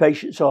in which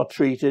patients are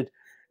treated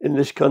in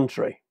this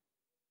country.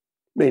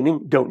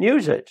 Meaning, don't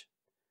use it.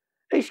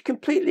 It's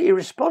completely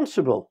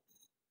irresponsible.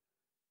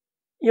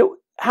 You know,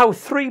 how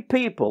three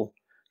people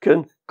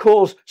can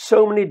cause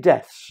so many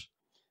deaths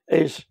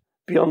is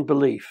beyond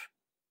belief.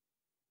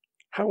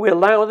 How we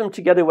allow them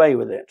to get away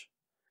with it.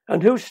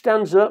 And who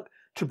stands up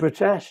to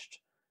protest?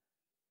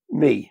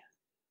 Me.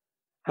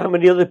 How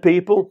many other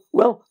people?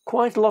 Well,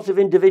 quite a lot of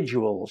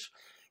individuals.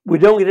 We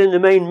don't get in the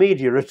main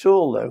media at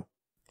all, though.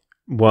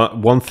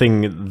 One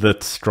thing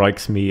that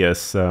strikes me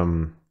as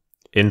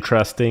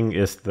interesting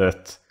is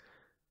that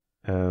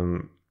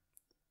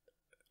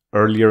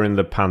earlier in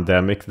the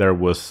pandemic there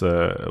was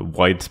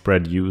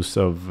widespread use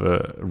of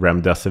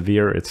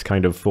remdesivir. It's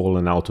kind of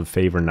fallen out of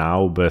favor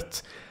now,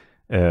 but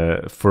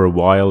for a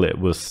while it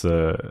was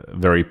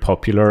very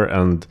popular,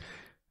 and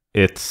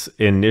its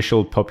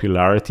initial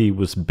popularity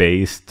was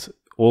based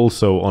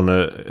also on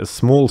a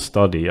small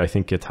study. I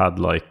think it had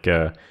like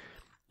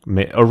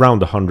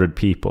around 100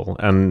 people,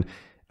 and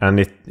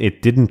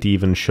it didn't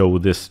even show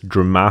this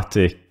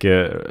dramatic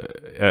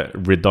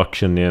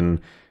reduction in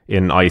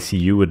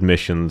ICU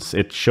admissions.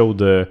 It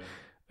showed a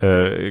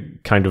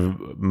kind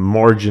of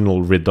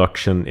marginal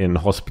reduction in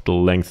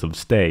hospital length of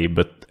stay,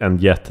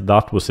 and yet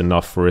that was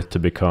enough for it to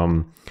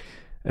become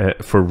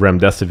for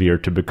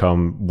remdesivir to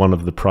become one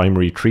of the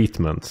primary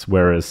treatments,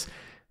 whereas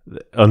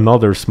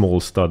another small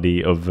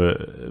study of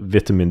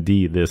vitamin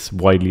D, this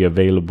widely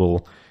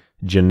available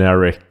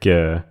generic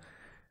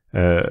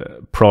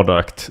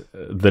product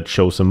that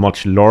shows a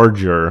much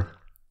larger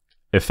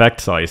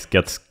effect size,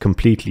 gets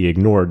completely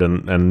ignored,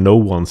 and no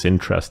one's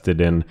interested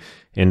in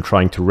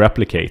trying to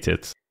replicate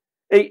it.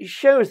 It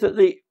shows that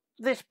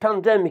this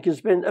pandemic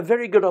has been a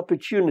very good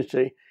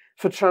opportunity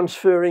for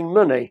transferring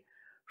money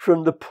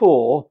from the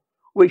poor,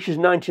 which is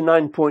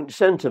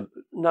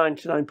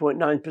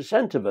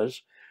 99.9% of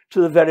us,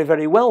 to the very,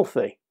 very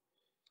wealthy.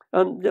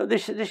 And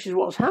this is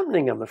what's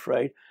happening, I'm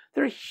afraid.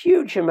 There are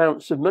huge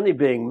amounts of money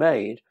being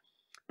made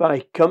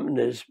by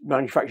companies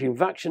manufacturing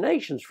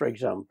vaccinations, for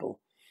example.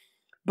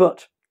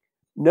 But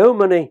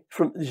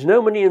there's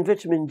no money in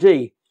vitamin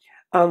D,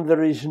 and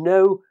there is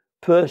no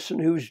person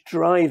who's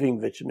driving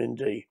vitamin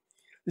D.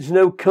 There's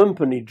no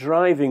company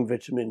driving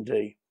vitamin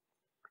D.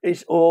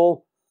 It's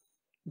all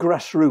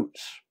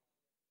grassroots.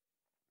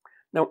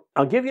 Now,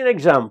 I'll give you an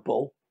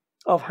example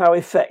of how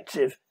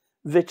effective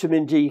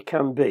vitamin D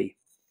can be.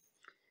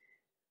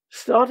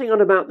 Starting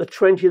on about the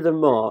 20th of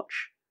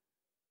March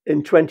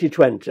in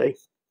 2020,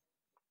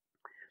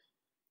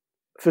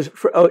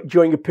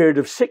 during a period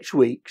of 6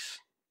 weeks,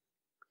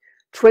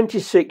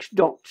 26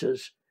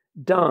 doctors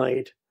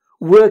died,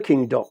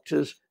 working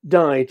doctors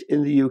died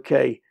in the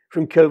UK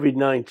from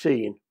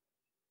COVID-19.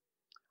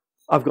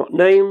 I've got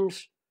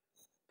names,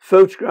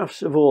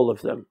 photographs of all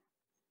of them.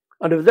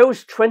 And of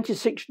those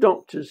 26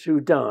 doctors who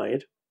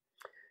died,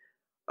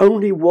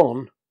 only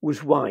one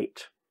was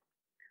white.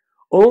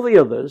 All the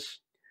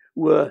others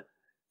were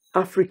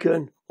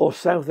African or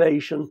South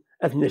Asian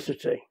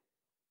ethnicity.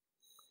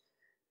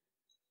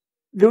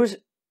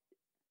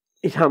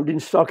 It happened in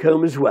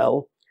Stockholm as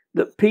well,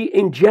 that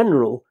in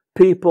general,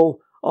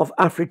 people of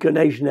African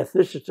Asian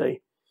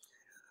ethnicity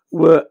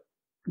were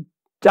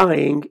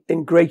dying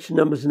in greater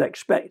numbers than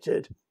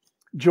expected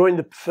during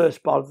the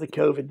first part of the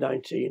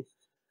COVID-19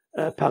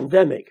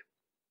 pandemic.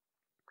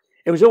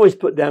 It was always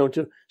put down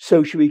to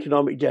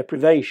socioeconomic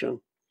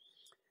deprivation.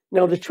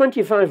 Now, the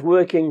 25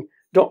 working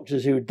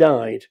doctors who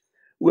died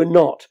were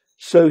not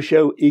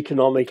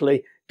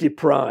socio-economically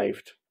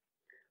deprived.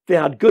 They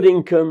had good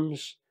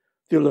incomes,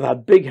 they will have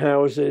had big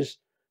houses,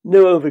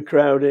 no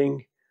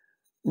overcrowding,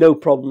 no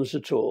problems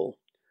at all.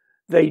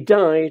 They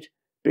died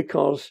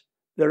because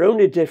their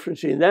only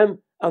difference in them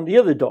and the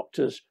other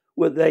doctors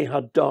were they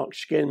had dark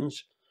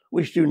skins,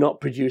 which do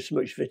not produce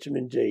much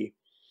vitamin D.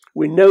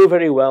 We know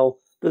very well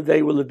that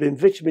they will have been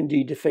vitamin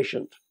D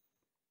deficient.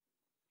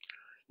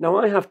 Now,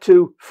 I have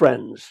two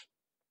friends,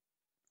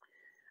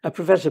 a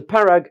Professor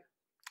Parag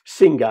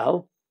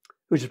Singhal,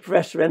 who's a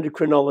professor of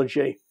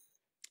endocrinology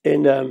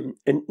in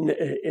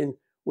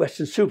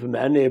Western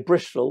Supermare near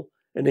Bristol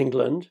in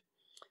England,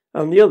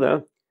 and the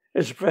other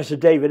is Professor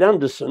David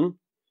Anderson,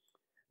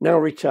 now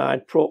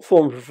retired,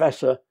 former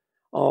professor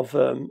of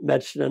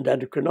medicine and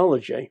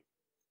endocrinology,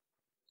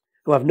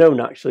 who I've known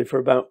actually for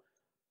about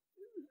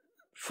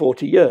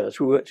 40 years.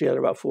 We worked together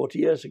about 40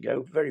 years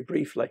ago, very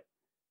briefly.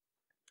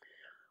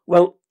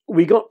 Well,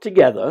 we got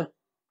together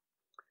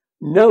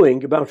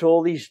knowing about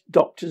all these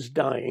doctors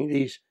dying,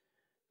 these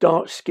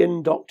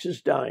dark-skinned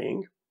doctors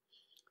dying,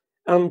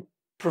 and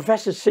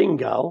Professor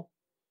Singhal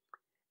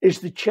is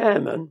the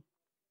chairman,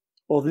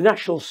 or the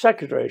national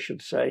secretary, I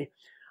should say,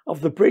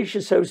 of the British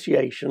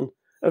Association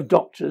of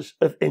Doctors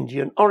of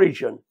Indian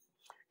Origin,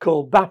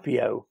 called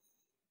BAPIO.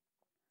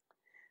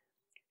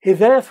 He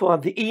therefore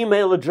had the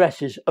email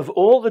addresses of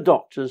all the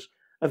doctors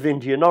of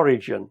Indian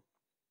origin,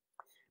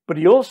 but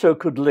he also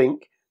could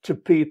link to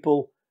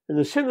people in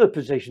a similar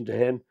position to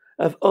him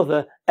of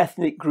other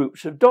ethnic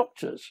groups of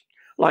doctors,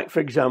 like, for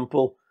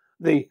example,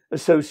 the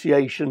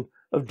Association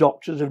of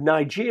Doctors of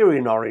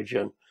Nigerian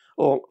origin,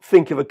 or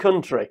think of a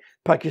country,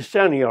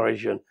 Pakistani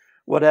origin,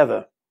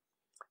 whatever.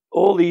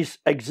 All these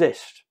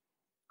exist.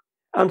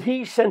 And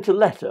he sent a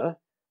letter,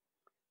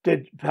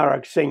 did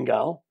Parag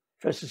Singhal,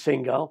 Professor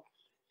Singhal,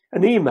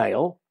 an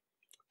email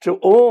to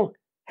all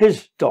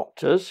his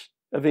doctors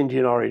of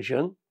Indian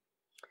origin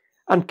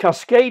and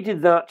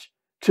cascaded that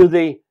to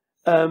the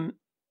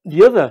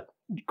other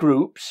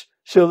groups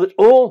so that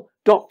all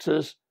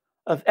doctors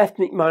of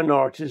ethnic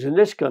minorities in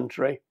this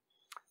country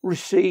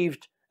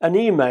received an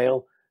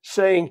email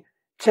saying,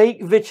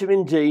 take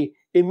vitamin D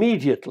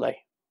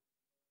immediately.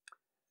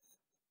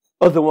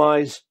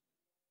 Otherwise,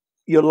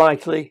 you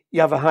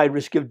have a high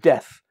risk of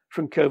death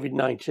from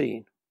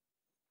COVID-19.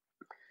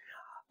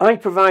 I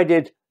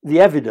provided the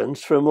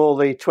evidence from all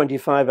the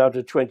 25 out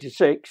of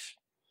 26.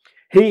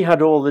 He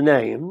had all the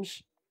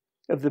names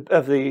of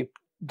the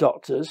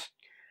doctors,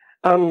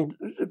 and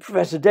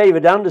Professor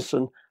David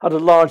Anderson had a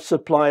large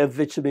supply of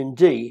vitamin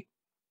D,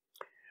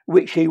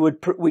 which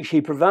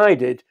he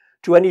provided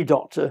to any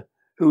doctor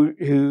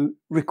who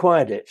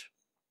required it.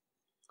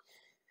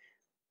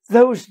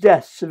 Those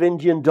deaths of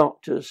Indian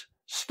doctors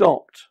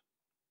stopped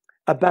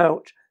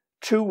about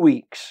 2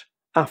 weeks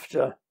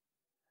after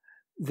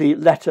the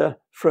letter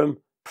from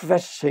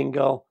Professor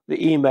Singhal,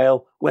 the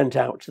email, went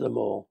out to them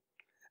all.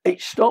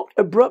 It stopped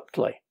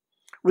abruptly.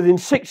 Within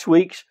 6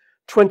 weeks,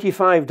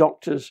 25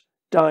 doctors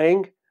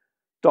dying,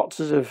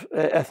 doctors of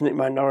ethnic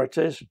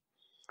minorities.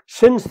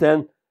 Since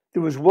then,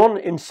 there was one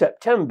in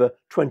September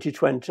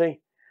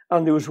 2020,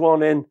 and there was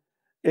one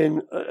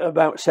in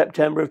about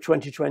September of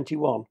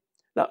 2021.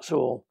 That's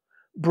all.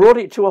 Brought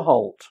it to a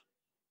halt.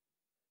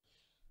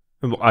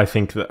 I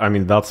think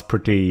that's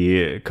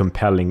pretty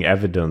compelling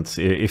evidence.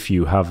 If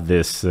you have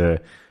this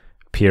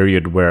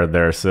period where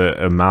there's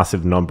a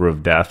massive number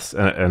of deaths,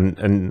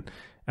 and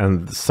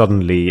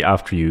suddenly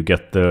after you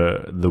get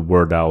the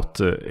word out,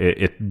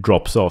 it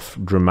drops off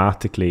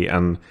dramatically.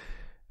 And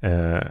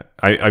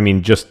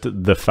just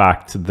the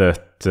fact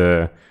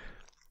that,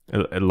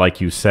 like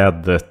you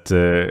said, that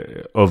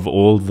of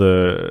all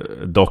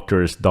the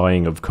doctors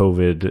dying of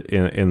COVID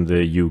in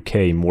the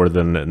UK, more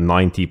than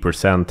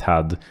 90%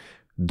 had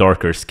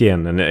darker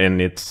skin,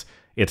 and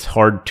it's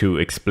hard to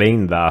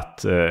explain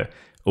that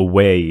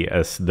away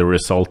as the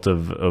result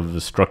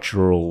of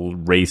structural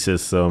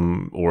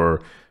racism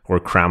or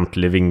cramped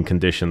living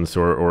conditions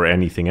or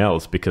anything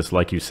else, because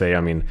like you say,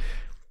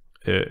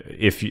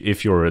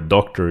 if you're a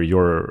doctor,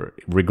 you're,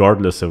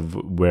 regardless of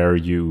where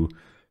you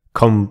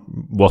come,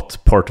 what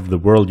part of the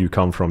world you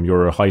come from,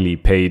 you're a highly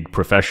paid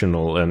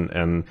professional,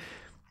 and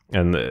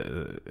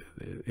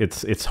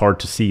it's hard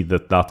to see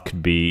that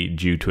could be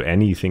due to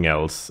anything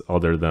else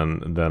other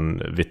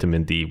than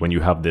vitamin D, when you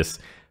have this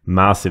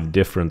massive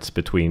difference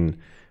between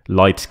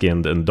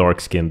light-skinned and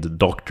dark-skinned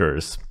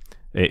doctors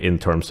in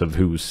terms of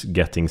who's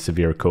getting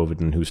severe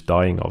COVID and who's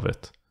dying of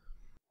it.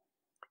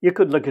 You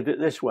could look at it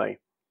this way.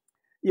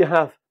 You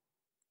have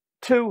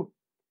two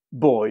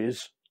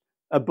boys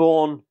are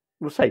born,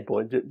 we'll say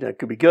boys, there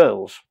could be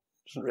girls,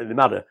 doesn't really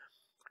matter.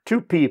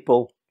 Two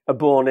people are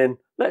born in,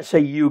 let's say,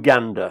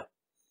 Uganda.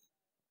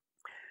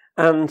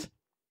 And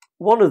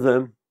one of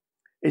them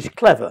is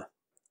clever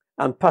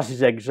and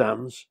passes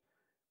exams,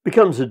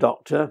 becomes a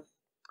doctor,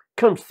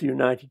 comes to the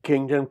United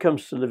Kingdom,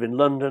 comes to live in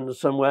London or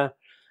somewhere,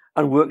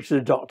 and works as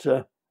a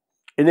doctor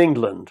in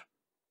England.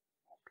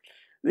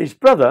 His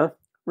brother,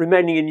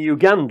 remaining in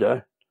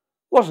Uganda,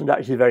 wasn't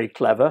actually very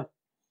clever,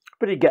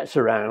 but he gets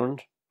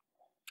around,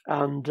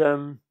 and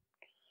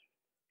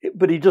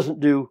but he doesn't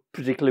do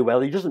particularly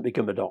well. He doesn't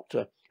become a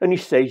doctor, and he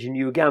stays in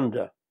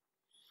Uganda.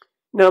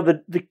 Now,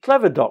 the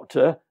clever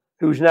doctor,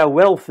 who's now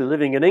wealthy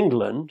living in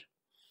England,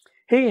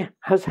 he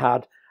has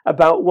had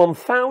about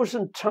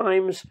 1,000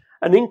 times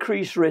an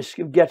increased risk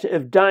of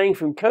dying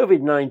from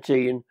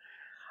COVID-19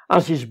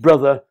 as his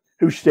brother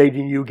who stayed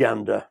in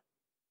Uganda.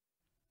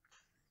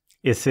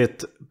 Is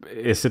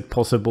it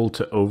possible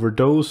to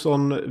overdose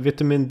on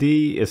vitamin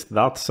D? Is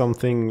that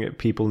something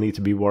people need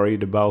to be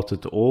worried about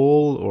at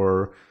all,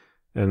 or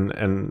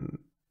and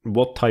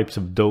what types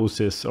of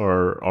doses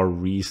are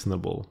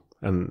reasonable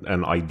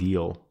and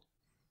ideal?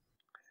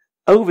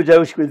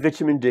 Overdose with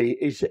vitamin D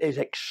is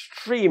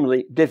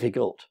extremely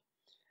difficult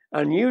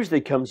and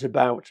usually comes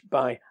about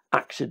by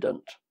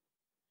accident.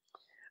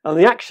 And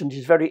the accident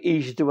is very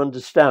easy to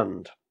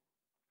understand.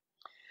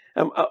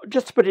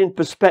 Just to put it in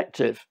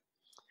perspective,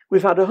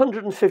 we've had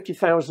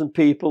 150,000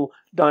 people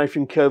die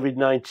from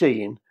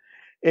COVID-19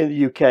 in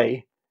the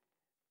UK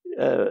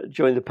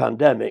during the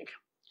pandemic.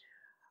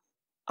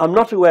 I'm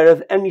not aware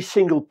of any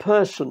single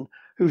person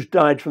who's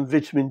died from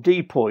vitamin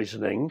D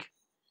poisoning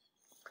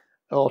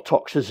or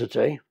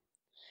toxicity.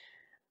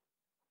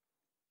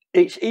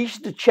 It's easy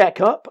to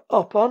check up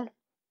on,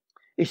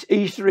 it's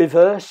easy to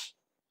reverse,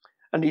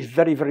 and it's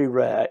very, very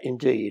rare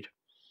indeed.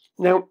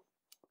 Now,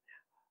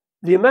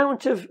 the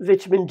amount of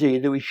vitamin D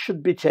that we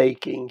should be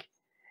taking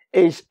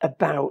is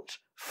about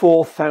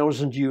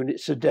 4,000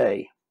 units a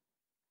day.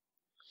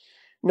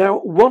 Now,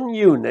 1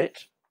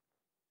 unit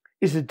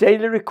is the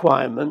daily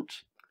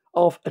requirement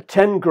of a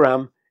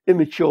 10-gram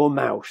immature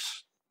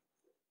mouse.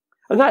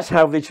 And that's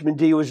how vitamin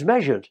D was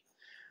measured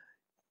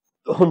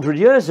 100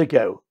 years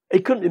ago.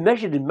 It couldn't be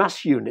measured in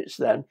mass units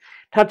then. It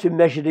had to be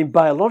measured in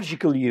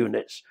biological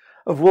units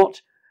of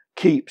what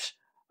keeps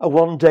a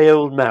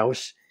 1-day-old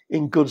mouse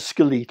in good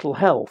skeletal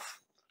health.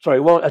 Sorry,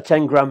 a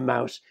 10-gram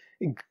mouse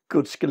in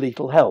good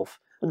skeletal health,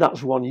 and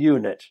that's 1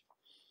 unit.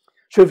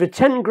 So if a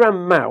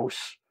 10-gram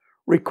mouse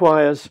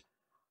requires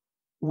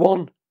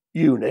 1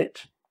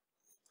 unit,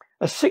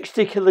 a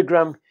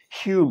 60-kilogram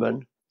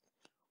human,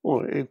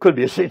 well, it could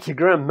be a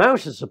 60-gram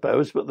mouse, I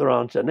suppose, but there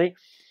aren't any.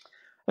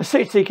 A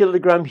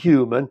 60-kilogram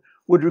human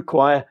would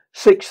require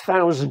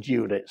 6,000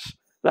 units.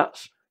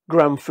 That's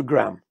gram for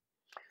gram.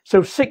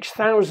 So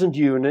 6,000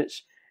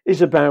 units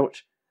is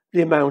about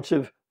the amount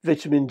of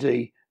vitamin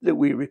D that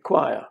we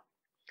require.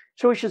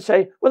 So we should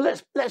say, well,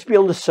 let's be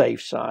on the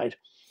safe side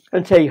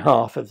and take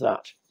half of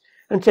that.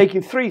 And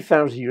taking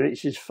 3,000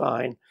 units is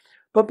fine,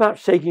 but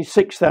perhaps taking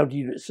 6,000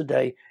 units a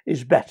day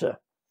is better.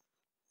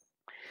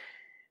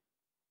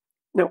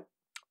 Now,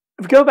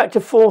 if we go back to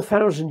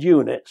 4,000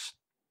 units,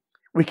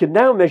 we can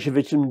now measure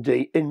vitamin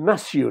D in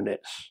mass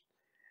units,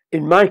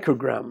 in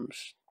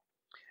micrograms.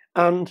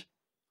 And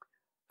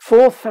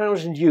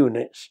 4,000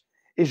 units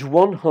is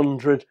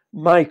 100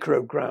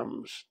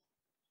 micrograms.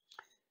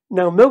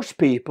 Now, most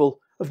people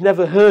have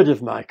never heard of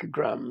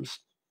micrograms.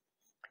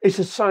 It's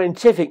a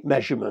scientific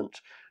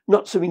measurement,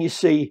 not something you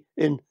see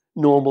in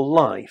normal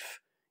life.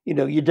 You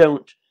know, we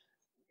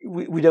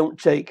don't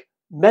take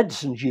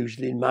medicines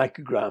usually in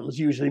micrograms,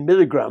 usually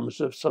milligrams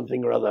of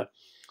something or other.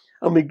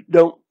 And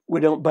we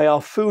don't buy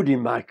our food in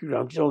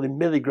micrograms, it's only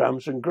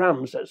milligrams and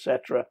grams,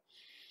 etc.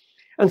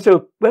 And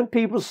so when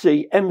people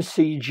see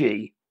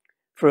mcg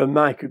for a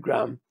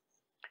microgram,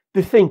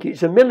 they think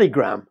it's a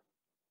milligram.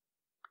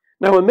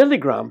 Now, a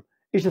milligram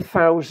is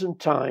 1,000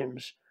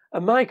 times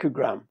a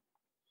microgram.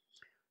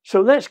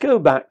 So let's go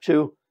back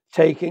to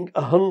taking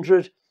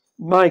 100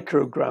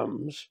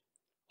 micrograms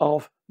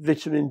of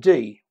vitamin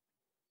D.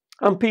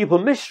 And people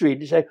misread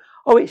and say,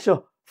 oh, it's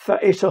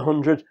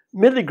 100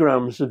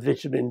 milligrams of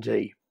vitamin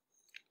D.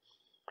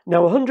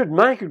 Now, 100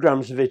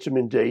 micrograms of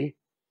vitamin D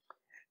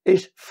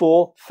is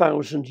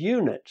 4,000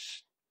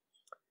 units.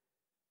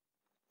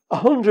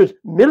 100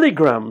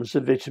 milligrams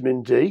of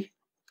vitamin D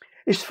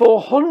is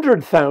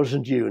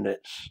 400,000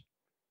 units.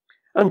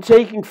 And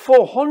taking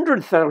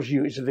 400,000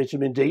 units of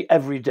vitamin D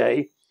every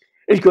day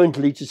is going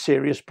to lead to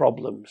serious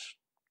problems.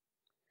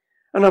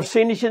 And I've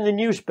seen it in the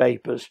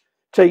newspapers.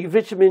 Take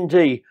vitamin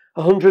D,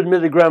 100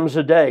 milligrams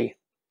a day.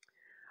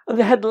 And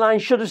the headline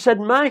should have said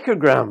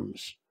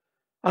micrograms.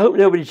 I hope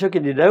nobody took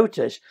any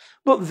notice,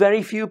 but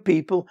very few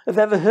people have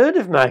ever heard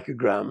of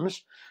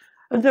micrograms,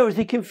 and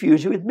they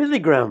confuse it with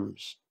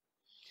milligrams.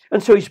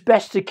 And so it's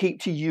best to keep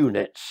to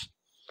units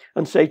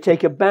and say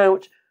take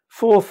about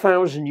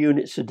 4,000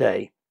 units a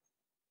day.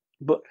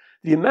 But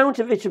the amount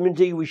of vitamin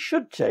D we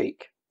should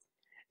take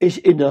is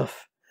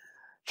enough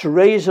to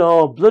raise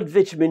our blood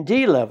vitamin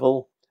D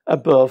level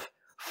above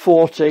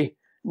 40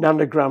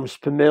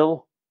 nanograms per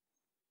mil,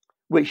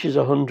 which is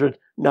 100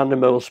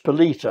 nanomoles per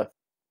litre.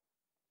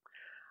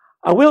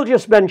 I will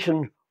just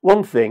mention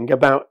one thing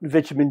about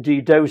vitamin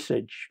D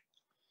dosage,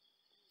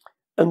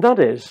 and that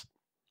is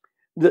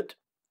that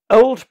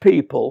old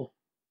people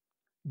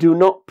do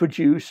not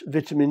produce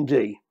vitamin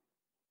D.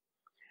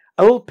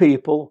 Old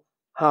people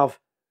have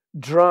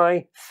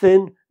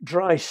thin,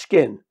 dry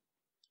skin.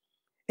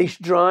 It's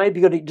dry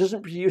because it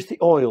doesn't produce the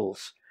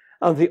oils,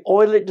 and the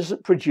oil it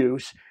doesn't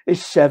produce is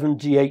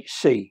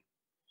 7-DHC.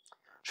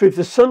 So if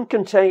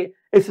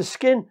the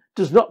skin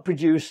does not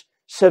produce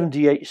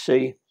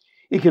 78C,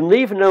 you can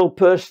leave an old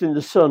person in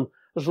the sun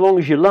as long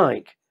as you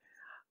like,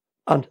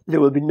 and there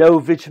will be no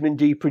vitamin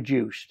D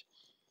produced.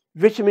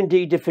 Vitamin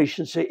D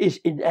deficiency is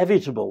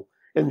inevitable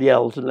in the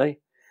elderly,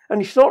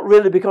 and it's not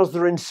really because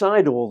they're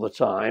inside all the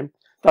time,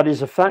 that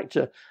is a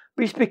factor,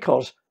 but it's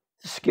because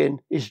the skin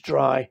is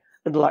dry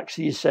and lacks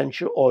the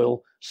essential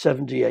oil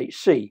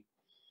 78C.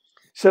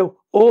 So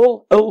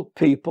all old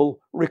people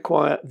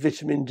require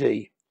vitamin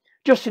D,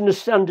 just in a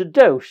standard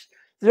dose.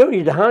 They don't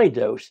need a high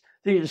dose,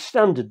 they need a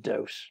standard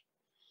dose.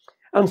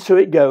 And so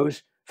it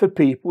goes for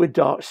people with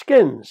dark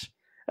skins,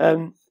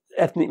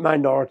 ethnic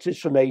minorities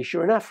from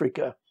Asia and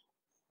Africa.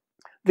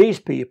 These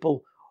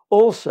people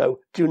also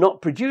do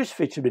not produce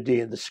vitamin D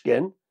in the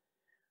skin.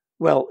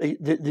 Well,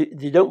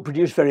 they don't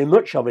produce very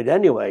much of it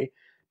anyway,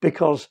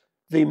 because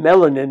the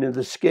melanin in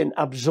the skin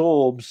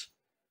absorbs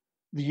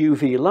the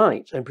UV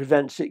light and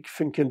prevents it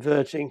from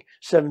converting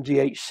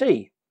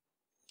 78C.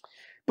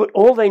 But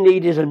all they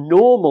need is a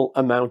normal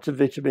amount of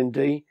vitamin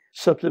D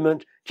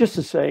supplement, just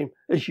the same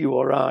as you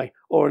or I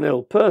or an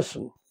ill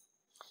person.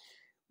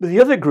 But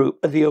the other group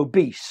are the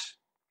obese.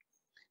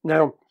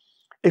 Now,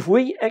 if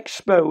we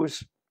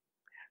expose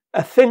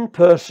a thin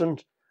person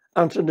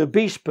and an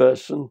obese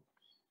person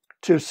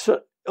to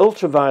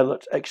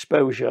ultraviolet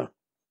exposure,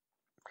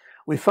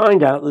 we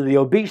find out that the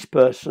obese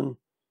person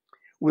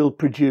will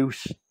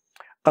produce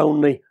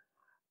only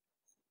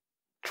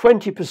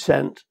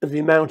 20% of the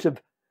amount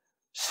of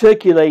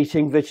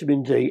circulating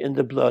vitamin D in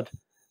the blood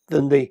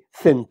than the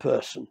thin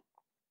person.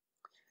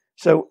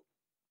 So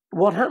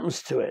what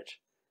happens to it?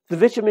 The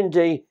vitamin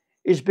D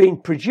is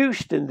being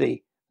produced in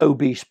the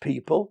obese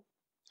people,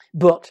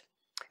 but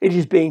it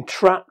is being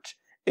trapped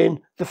in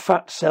the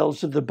fat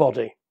cells of the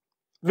body.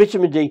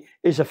 Vitamin D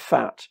is a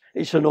fat,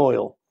 it's an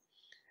oil,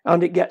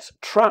 and it gets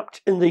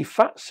trapped in the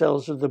fat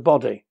cells of the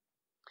body,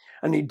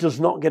 and it does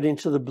not get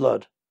into the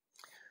blood.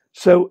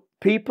 So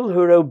people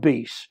who are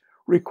obese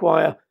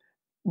require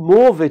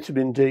more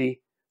vitamin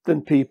D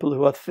than people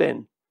who are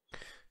thin.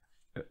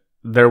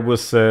 There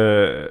was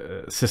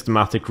a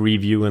systematic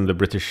review in the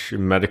British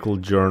Medical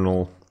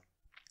Journal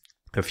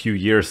a few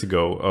years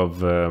ago of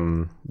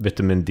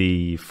vitamin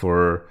D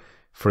for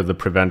the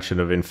prevention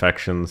of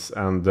infections,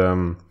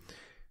 and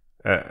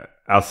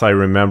as I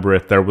remember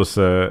it, there was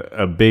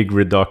a big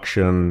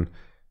reduction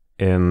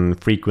in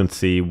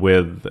frequency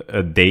with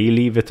a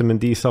daily vitamin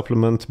D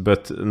supplement,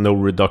 but no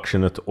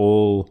reduction at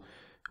all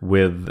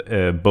with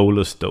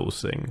bolus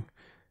dosing.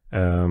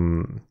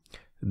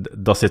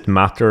 Does it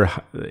matter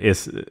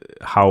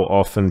how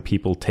often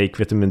people take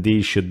vitamin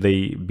D? Should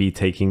they be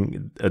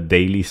taking a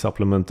daily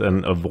supplement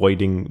and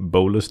avoiding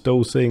bolus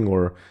dosing,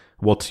 or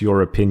what's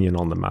your opinion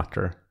on the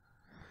matter?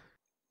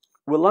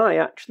 Well, I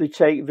actually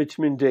take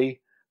vitamin D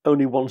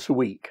only once a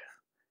week.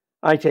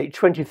 I take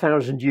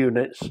 20,000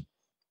 units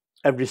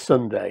every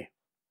Sunday.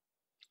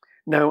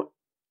 Now,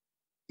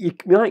 you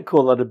might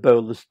call that a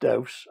bolus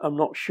dose, I'm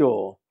not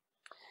sure.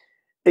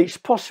 It's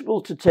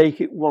possible to take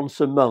it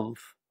once a month,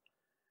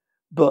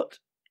 but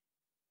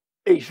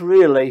it's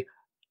really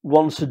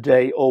once a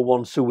day or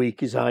once a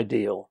week is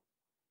ideal.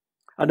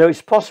 I know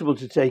it's possible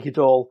to take it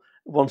all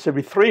once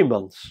every 3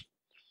 months.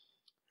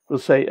 We'll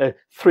say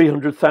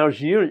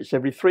 300,000 units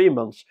every 3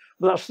 months,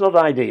 but that's not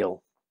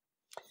ideal.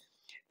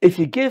 If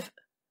you give,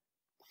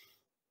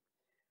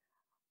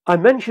 I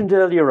mentioned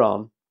earlier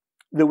on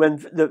that when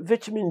the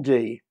vitamin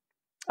D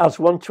as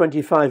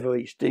 125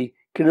 OHD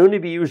can only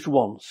be used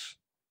once,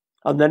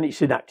 and then it's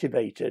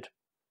inactivated.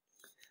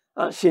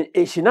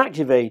 It's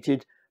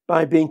inactivated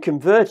by being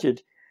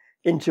converted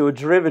into a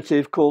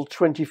derivative called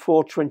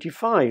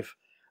 2425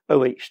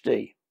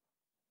 OHD.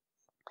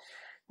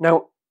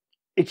 Now,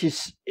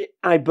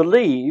 I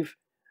believe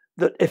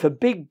that if a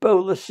big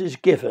bolus is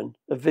given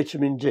of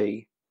vitamin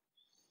D,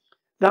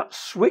 that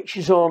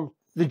switches on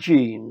the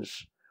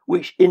genes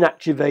which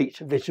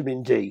inactivate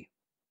vitamin D,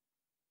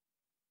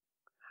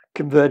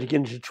 converting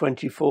into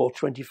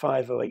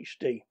 2425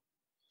 OHD.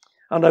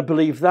 And I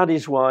believe that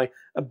is why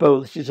a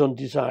bolus is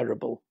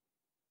undesirable.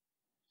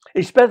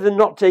 It's better than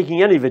not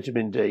taking any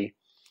vitamin D,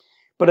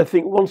 but I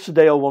think once a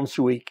day or once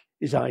a week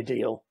is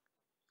ideal.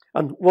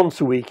 And once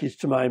a week is,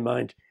 to my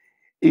mind,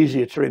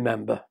 easier to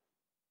remember.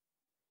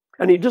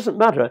 And it doesn't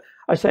matter.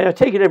 I say I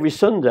take it every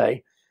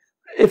Sunday.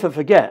 If I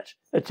forget,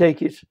 I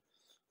take it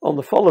on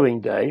the following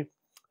day.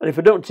 And if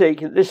I don't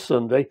take it this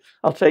Sunday,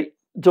 I'll take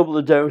double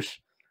the dose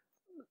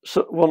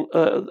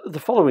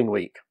the following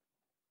week.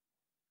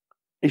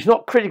 It's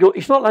not critical.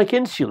 It's not like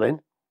insulin,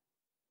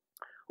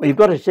 where you've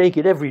got to take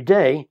it every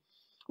day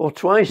or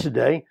twice a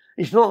day.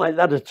 It's not like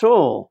that at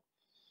all.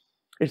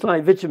 It's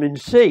like vitamin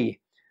C.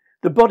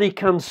 The body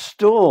can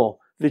store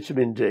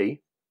vitamin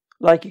D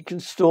like it can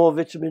store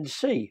vitamin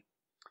C.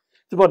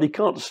 The body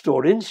can't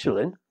store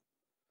insulin,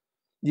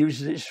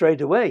 uses it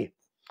straight away.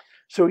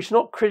 So it's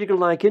not critical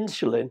like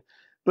insulin,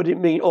 but it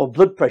means, or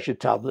blood pressure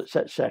tablets,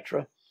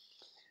 etc.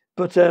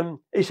 But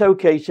it's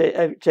okay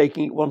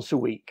taking it once a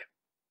week.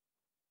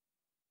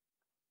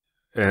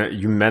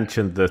 You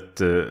mentioned that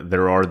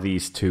there are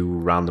these two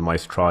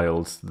randomized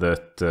trials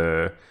that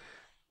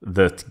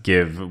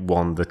give,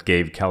 one that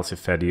gave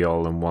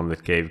calcifediol and one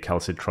that gave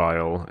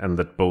calcitriol, and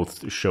that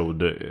both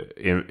showed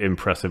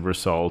impressive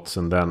results.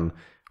 And then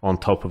on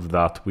top of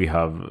that, we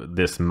have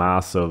this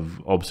mass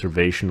of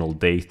observational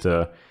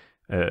data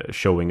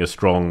showing a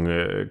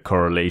strong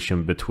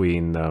correlation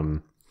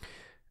between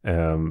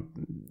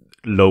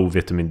low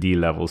vitamin D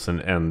levels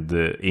and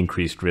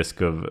increased risk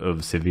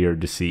of severe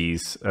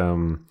disease.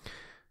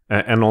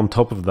 And on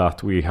top of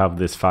that, we have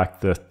this fact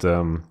that,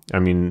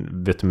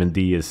 vitamin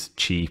D is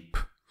cheap,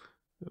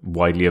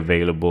 widely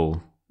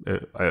available,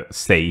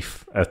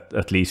 safe,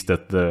 at least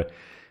at the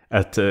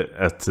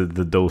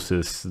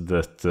doses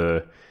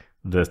that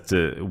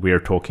we're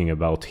talking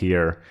about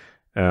here.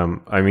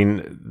 From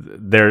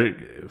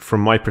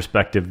my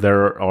perspective,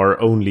 there are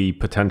only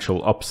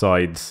potential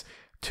upsides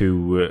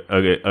to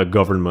a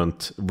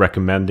government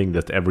recommending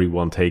that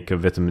everyone take a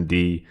vitamin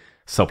D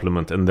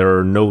supplement, and there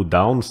are no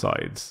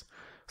downsides.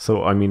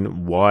 So,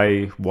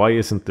 why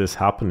isn't this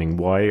happening?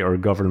 Why are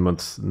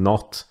governments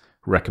not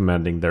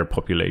recommending their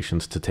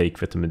populations to take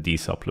vitamin D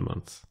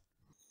supplements?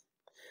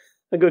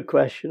 A good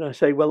question. I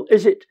say, well,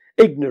 is it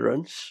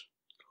ignorance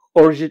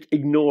or is it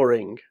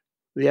ignoring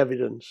the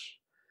evidence?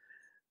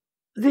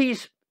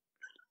 These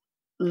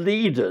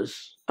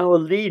leaders, our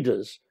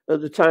leaders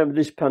at the time of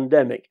this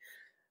pandemic,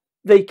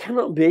 they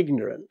cannot be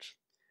ignorant.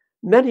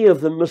 Many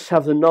of them must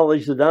have the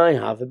knowledge that I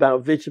have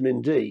about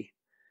vitamin D.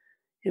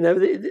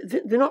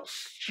 They're not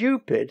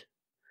stupid.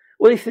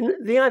 Well, if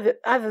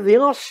either they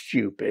are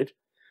stupid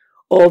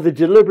or they're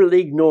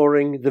deliberately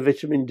ignoring the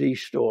vitamin D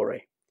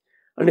story.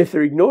 And if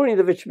they're ignoring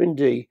the vitamin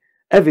D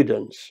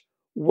evidence,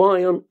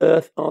 why on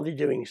earth are they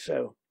doing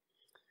so?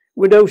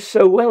 We know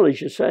so well,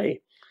 as you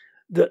say,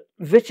 that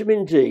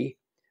vitamin D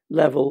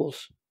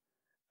levels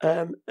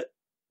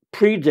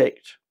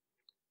predict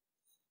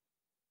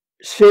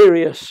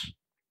serious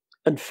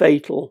and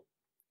fatal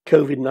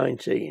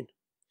COVID-19.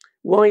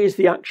 Why is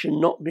the action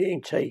not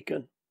being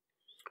taken?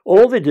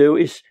 All they do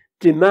is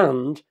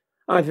demand,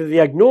 either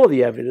they ignore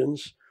the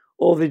evidence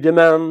or they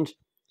demand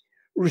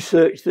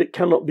research that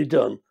cannot be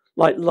done,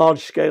 like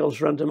large-scale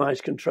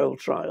randomized controlled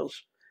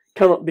trials.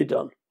 Cannot be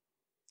done.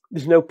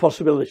 There's no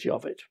possibility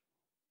of it.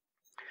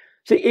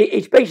 See,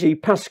 it's basically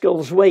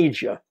Pascal's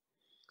wager.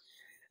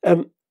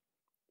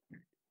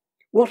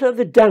 What are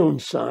the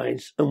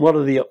downsides and what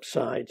are the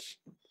upsides?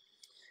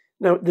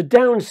 Now, the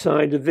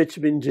downside of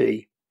vitamin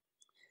D,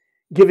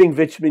 giving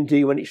vitamin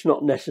D when it's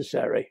not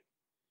necessary,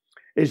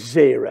 is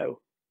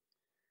zero.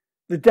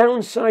 The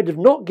downside of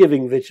not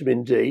giving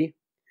vitamin D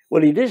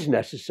when it is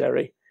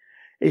necessary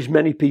is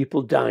many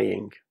people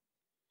dying.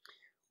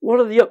 What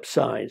are the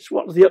upsides?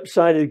 What is the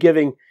upside of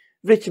giving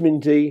vitamin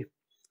D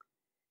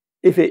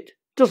if it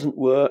doesn't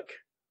work?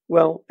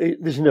 Well,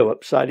 there's no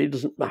upside, it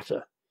doesn't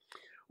matter.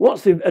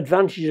 What's the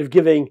advantage of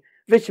giving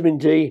vitamin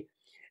D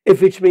if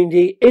vitamin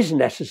D is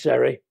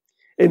necessary?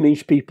 It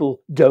means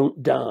people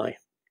don't die.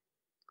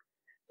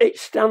 It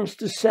stands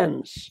to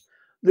sense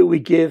that we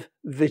give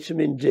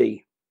vitamin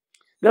D.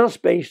 That's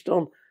based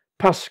on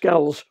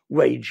Pascal's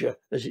wager,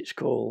 as it's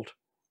called.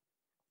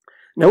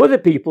 Now, other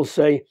people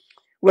say,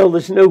 well,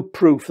 there's no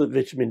proof that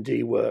vitamin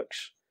D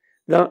works.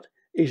 That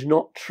is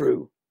not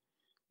true.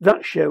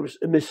 That shows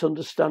a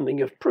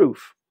misunderstanding of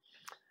proof.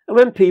 And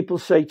when people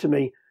say to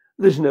me,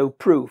 there's no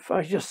proof,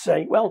 I just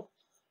say, well,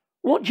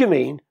 what do you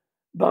mean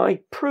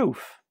by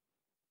proof?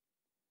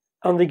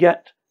 And they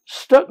get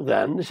stuck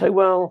then. They say,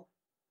 well,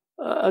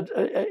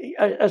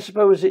 I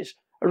suppose it's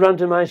a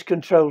randomized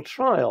controlled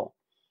trial.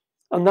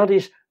 And that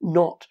is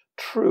not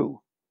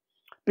true,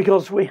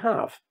 because we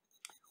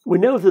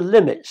know the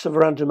limits of a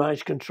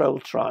randomized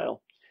controlled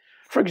trial.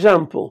 For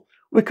example,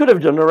 we could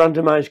have done a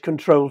randomized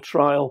controlled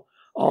trial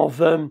of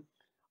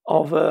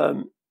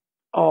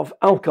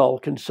alcohol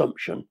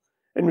consumption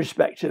in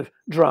respect of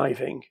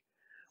driving.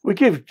 We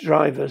give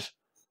drivers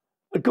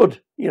a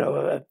good,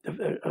 a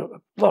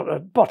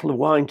bottle of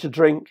wine to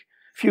drink,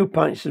 a few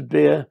pints of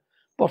beer,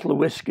 bottle of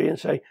whiskey, and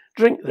say,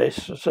 drink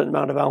this, a certain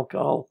amount of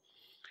alcohol,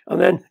 and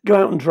then go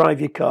out and drive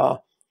your car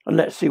and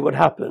let's see what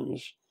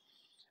happens.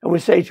 And we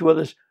say to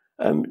others,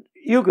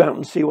 you go out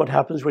and see what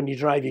happens when you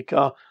drive your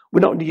car.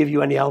 We're not going to give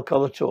you any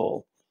alcohol at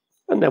all.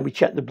 And then we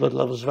check the blood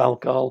levels of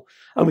alcohol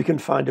and we can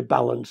find a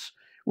balance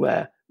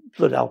where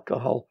blood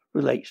alcohol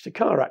relates to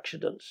car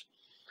accidents.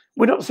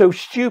 We're not so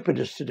stupid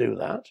as to do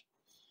that.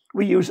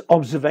 We use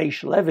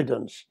observational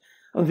evidence.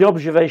 And the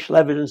observational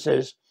evidence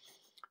is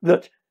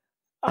that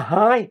a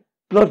high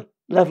blood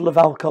level of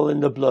alcohol in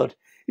the blood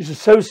is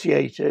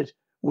associated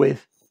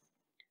with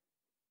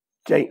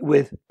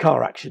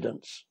car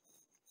accidents.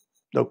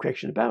 No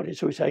question about it.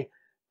 So we say,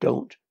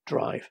 don't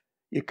drive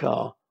your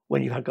car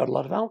when you've got a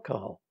lot of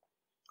alcohol.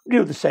 We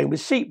do the same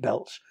with seat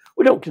belts.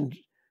 We don't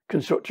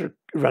construct a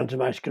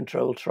randomized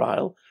controlled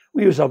trial.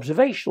 We use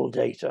observational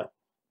data.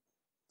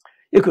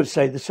 You could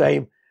say the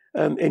same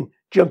in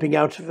jumping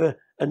out of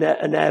an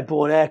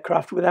airborne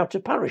aircraft without a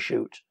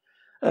parachute,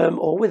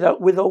 or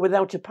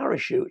without a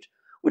parachute.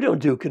 We don't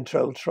do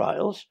controlled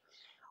trials.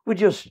 We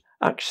just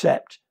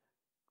accept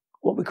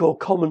what we call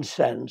common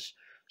sense,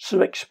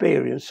 some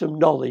experience, some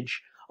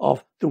knowledge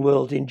of the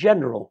world in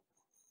general.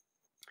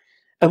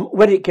 And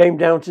when it came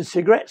down to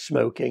cigarette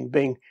smoking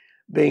being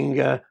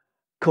a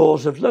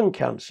cause of lung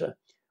cancer,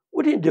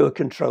 we didn't do a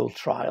controlled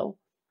trial.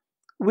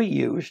 We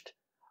used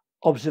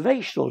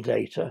observational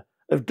data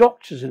of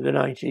doctors in the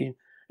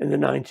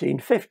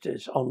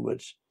 1950s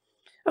onwards,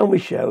 and we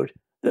showed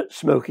that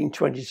smoking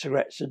 20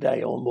 cigarettes a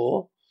day or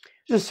more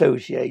is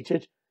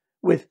associated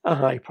with a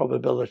high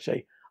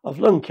probability of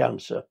lung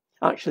cancer.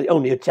 Actually,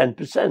 only a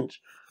 10%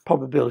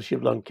 probability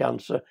of lung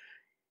cancer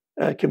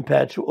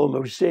compared to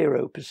almost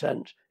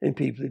 0% in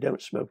people who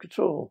don't smoke at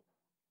all.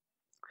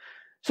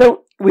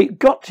 So we've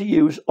got to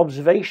use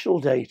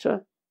observational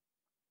data.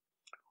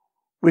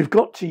 We've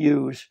got to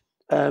use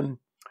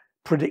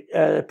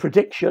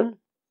prediction.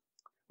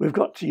 We've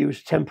got to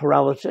use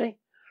temporality.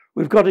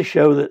 We've got to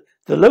show that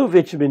the low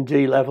vitamin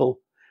D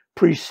level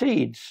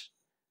precedes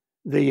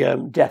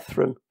the death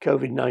from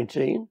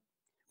COVID-19,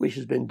 which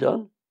has been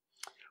done.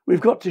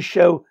 We've got to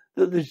show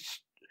that the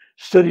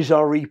studies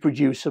are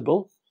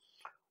reproducible.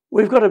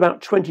 We've got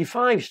about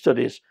 25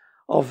 studies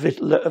of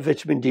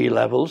vitamin D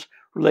levels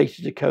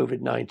related to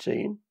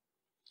COVID-19.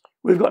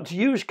 We've got to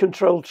use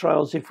controlled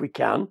trials if we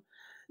can,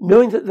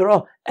 knowing that there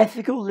are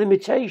ethical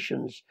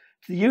limitations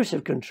to the use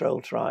of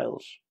controlled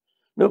trials.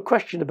 No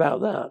question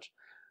about that.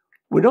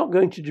 We're not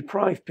going to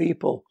deprive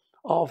people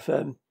of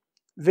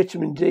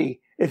vitamin D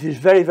if there's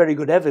very, very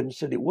good evidence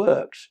that it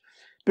works,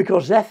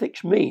 because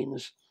ethics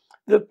means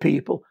that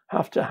people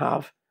have to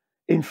have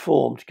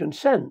informed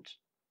consent.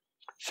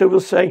 So we'll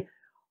say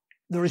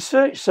the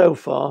research so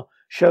far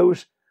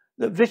shows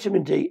that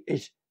vitamin D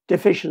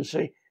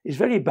deficiency is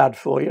very bad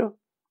for you,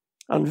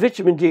 and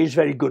vitamin D is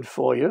very good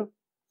for you.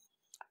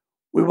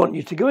 We want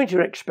you to go into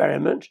an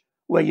experiment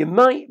where you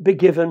might be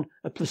given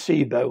a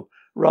placebo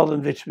rather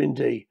than vitamin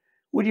D.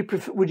 Would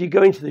you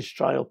go into this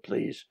trial,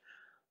 please?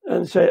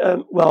 And say,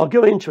 well, I'll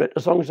go into it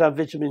as long as I have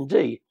vitamin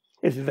D,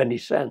 if there's any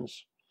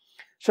sense.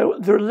 So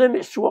there are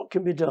limits to what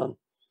can be done.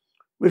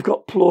 We've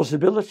got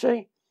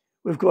plausibility,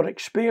 we've got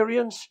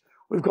experience,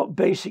 we've got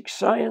basic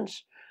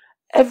science.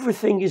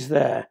 Everything is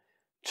there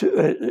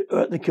to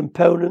the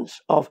components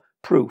of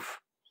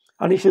proof.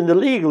 And it's in the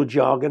legal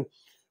jargon,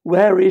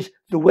 where is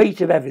the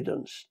weight of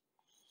evidence?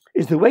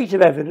 Is the weight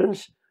of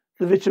evidence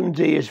the vitamin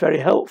D is very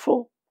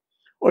helpful,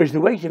 or is the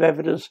weight of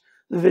evidence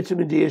the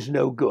vitamin D is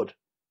no good?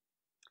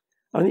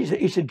 And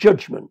it's a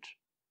judgment.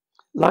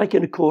 Like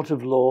in a court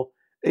of law,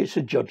 it's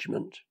a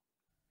judgment.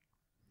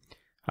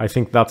 I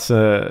think that's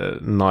a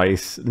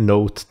nice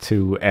note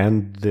to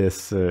end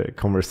this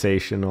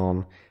conversation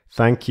on.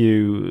 Thank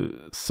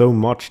you so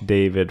much,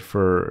 David,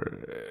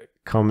 for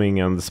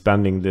coming and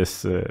spending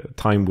this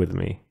time with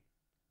me.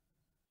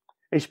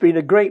 It's been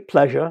a great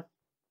pleasure.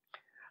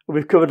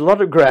 We've covered a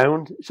lot of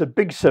ground. It's a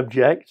big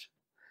subject,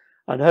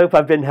 and I hope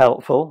I've been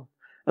helpful.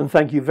 And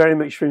thank you very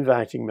much for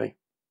inviting me.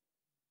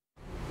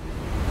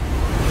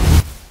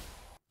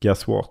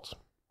 Guess what?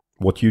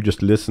 What you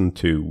just listened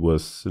to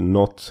was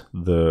not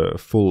the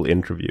full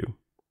interview.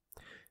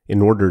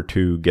 In order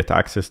to get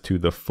access to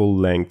the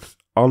full-length,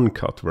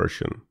 uncut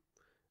version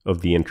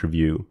of the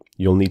interview,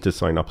 you'll need to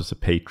sign up as a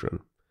patron,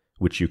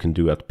 which you can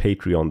do at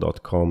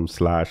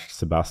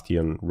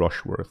patreon.com/Sebastian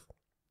Rushworth.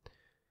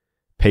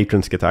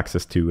 Patrons get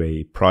access to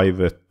a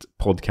private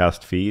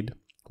podcast feed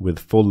with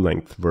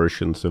full-length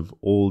versions of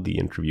all the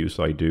interviews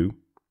I do.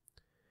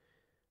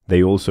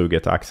 They also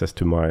get access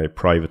to my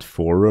private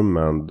forum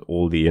and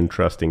all the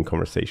interesting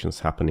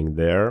conversations happening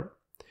there.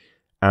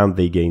 And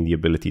they gain the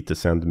ability to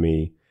send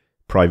me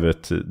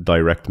private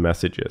direct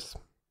messages.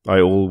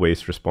 I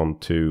always respond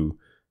to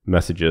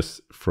messages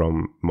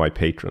from my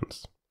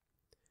patrons.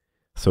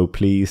 So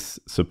please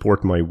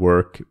support my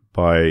work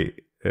by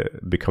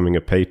becoming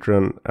a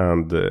patron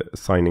and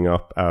signing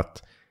up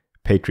at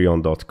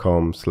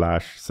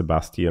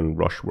patreon.com/Sebastian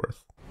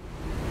Rushworth.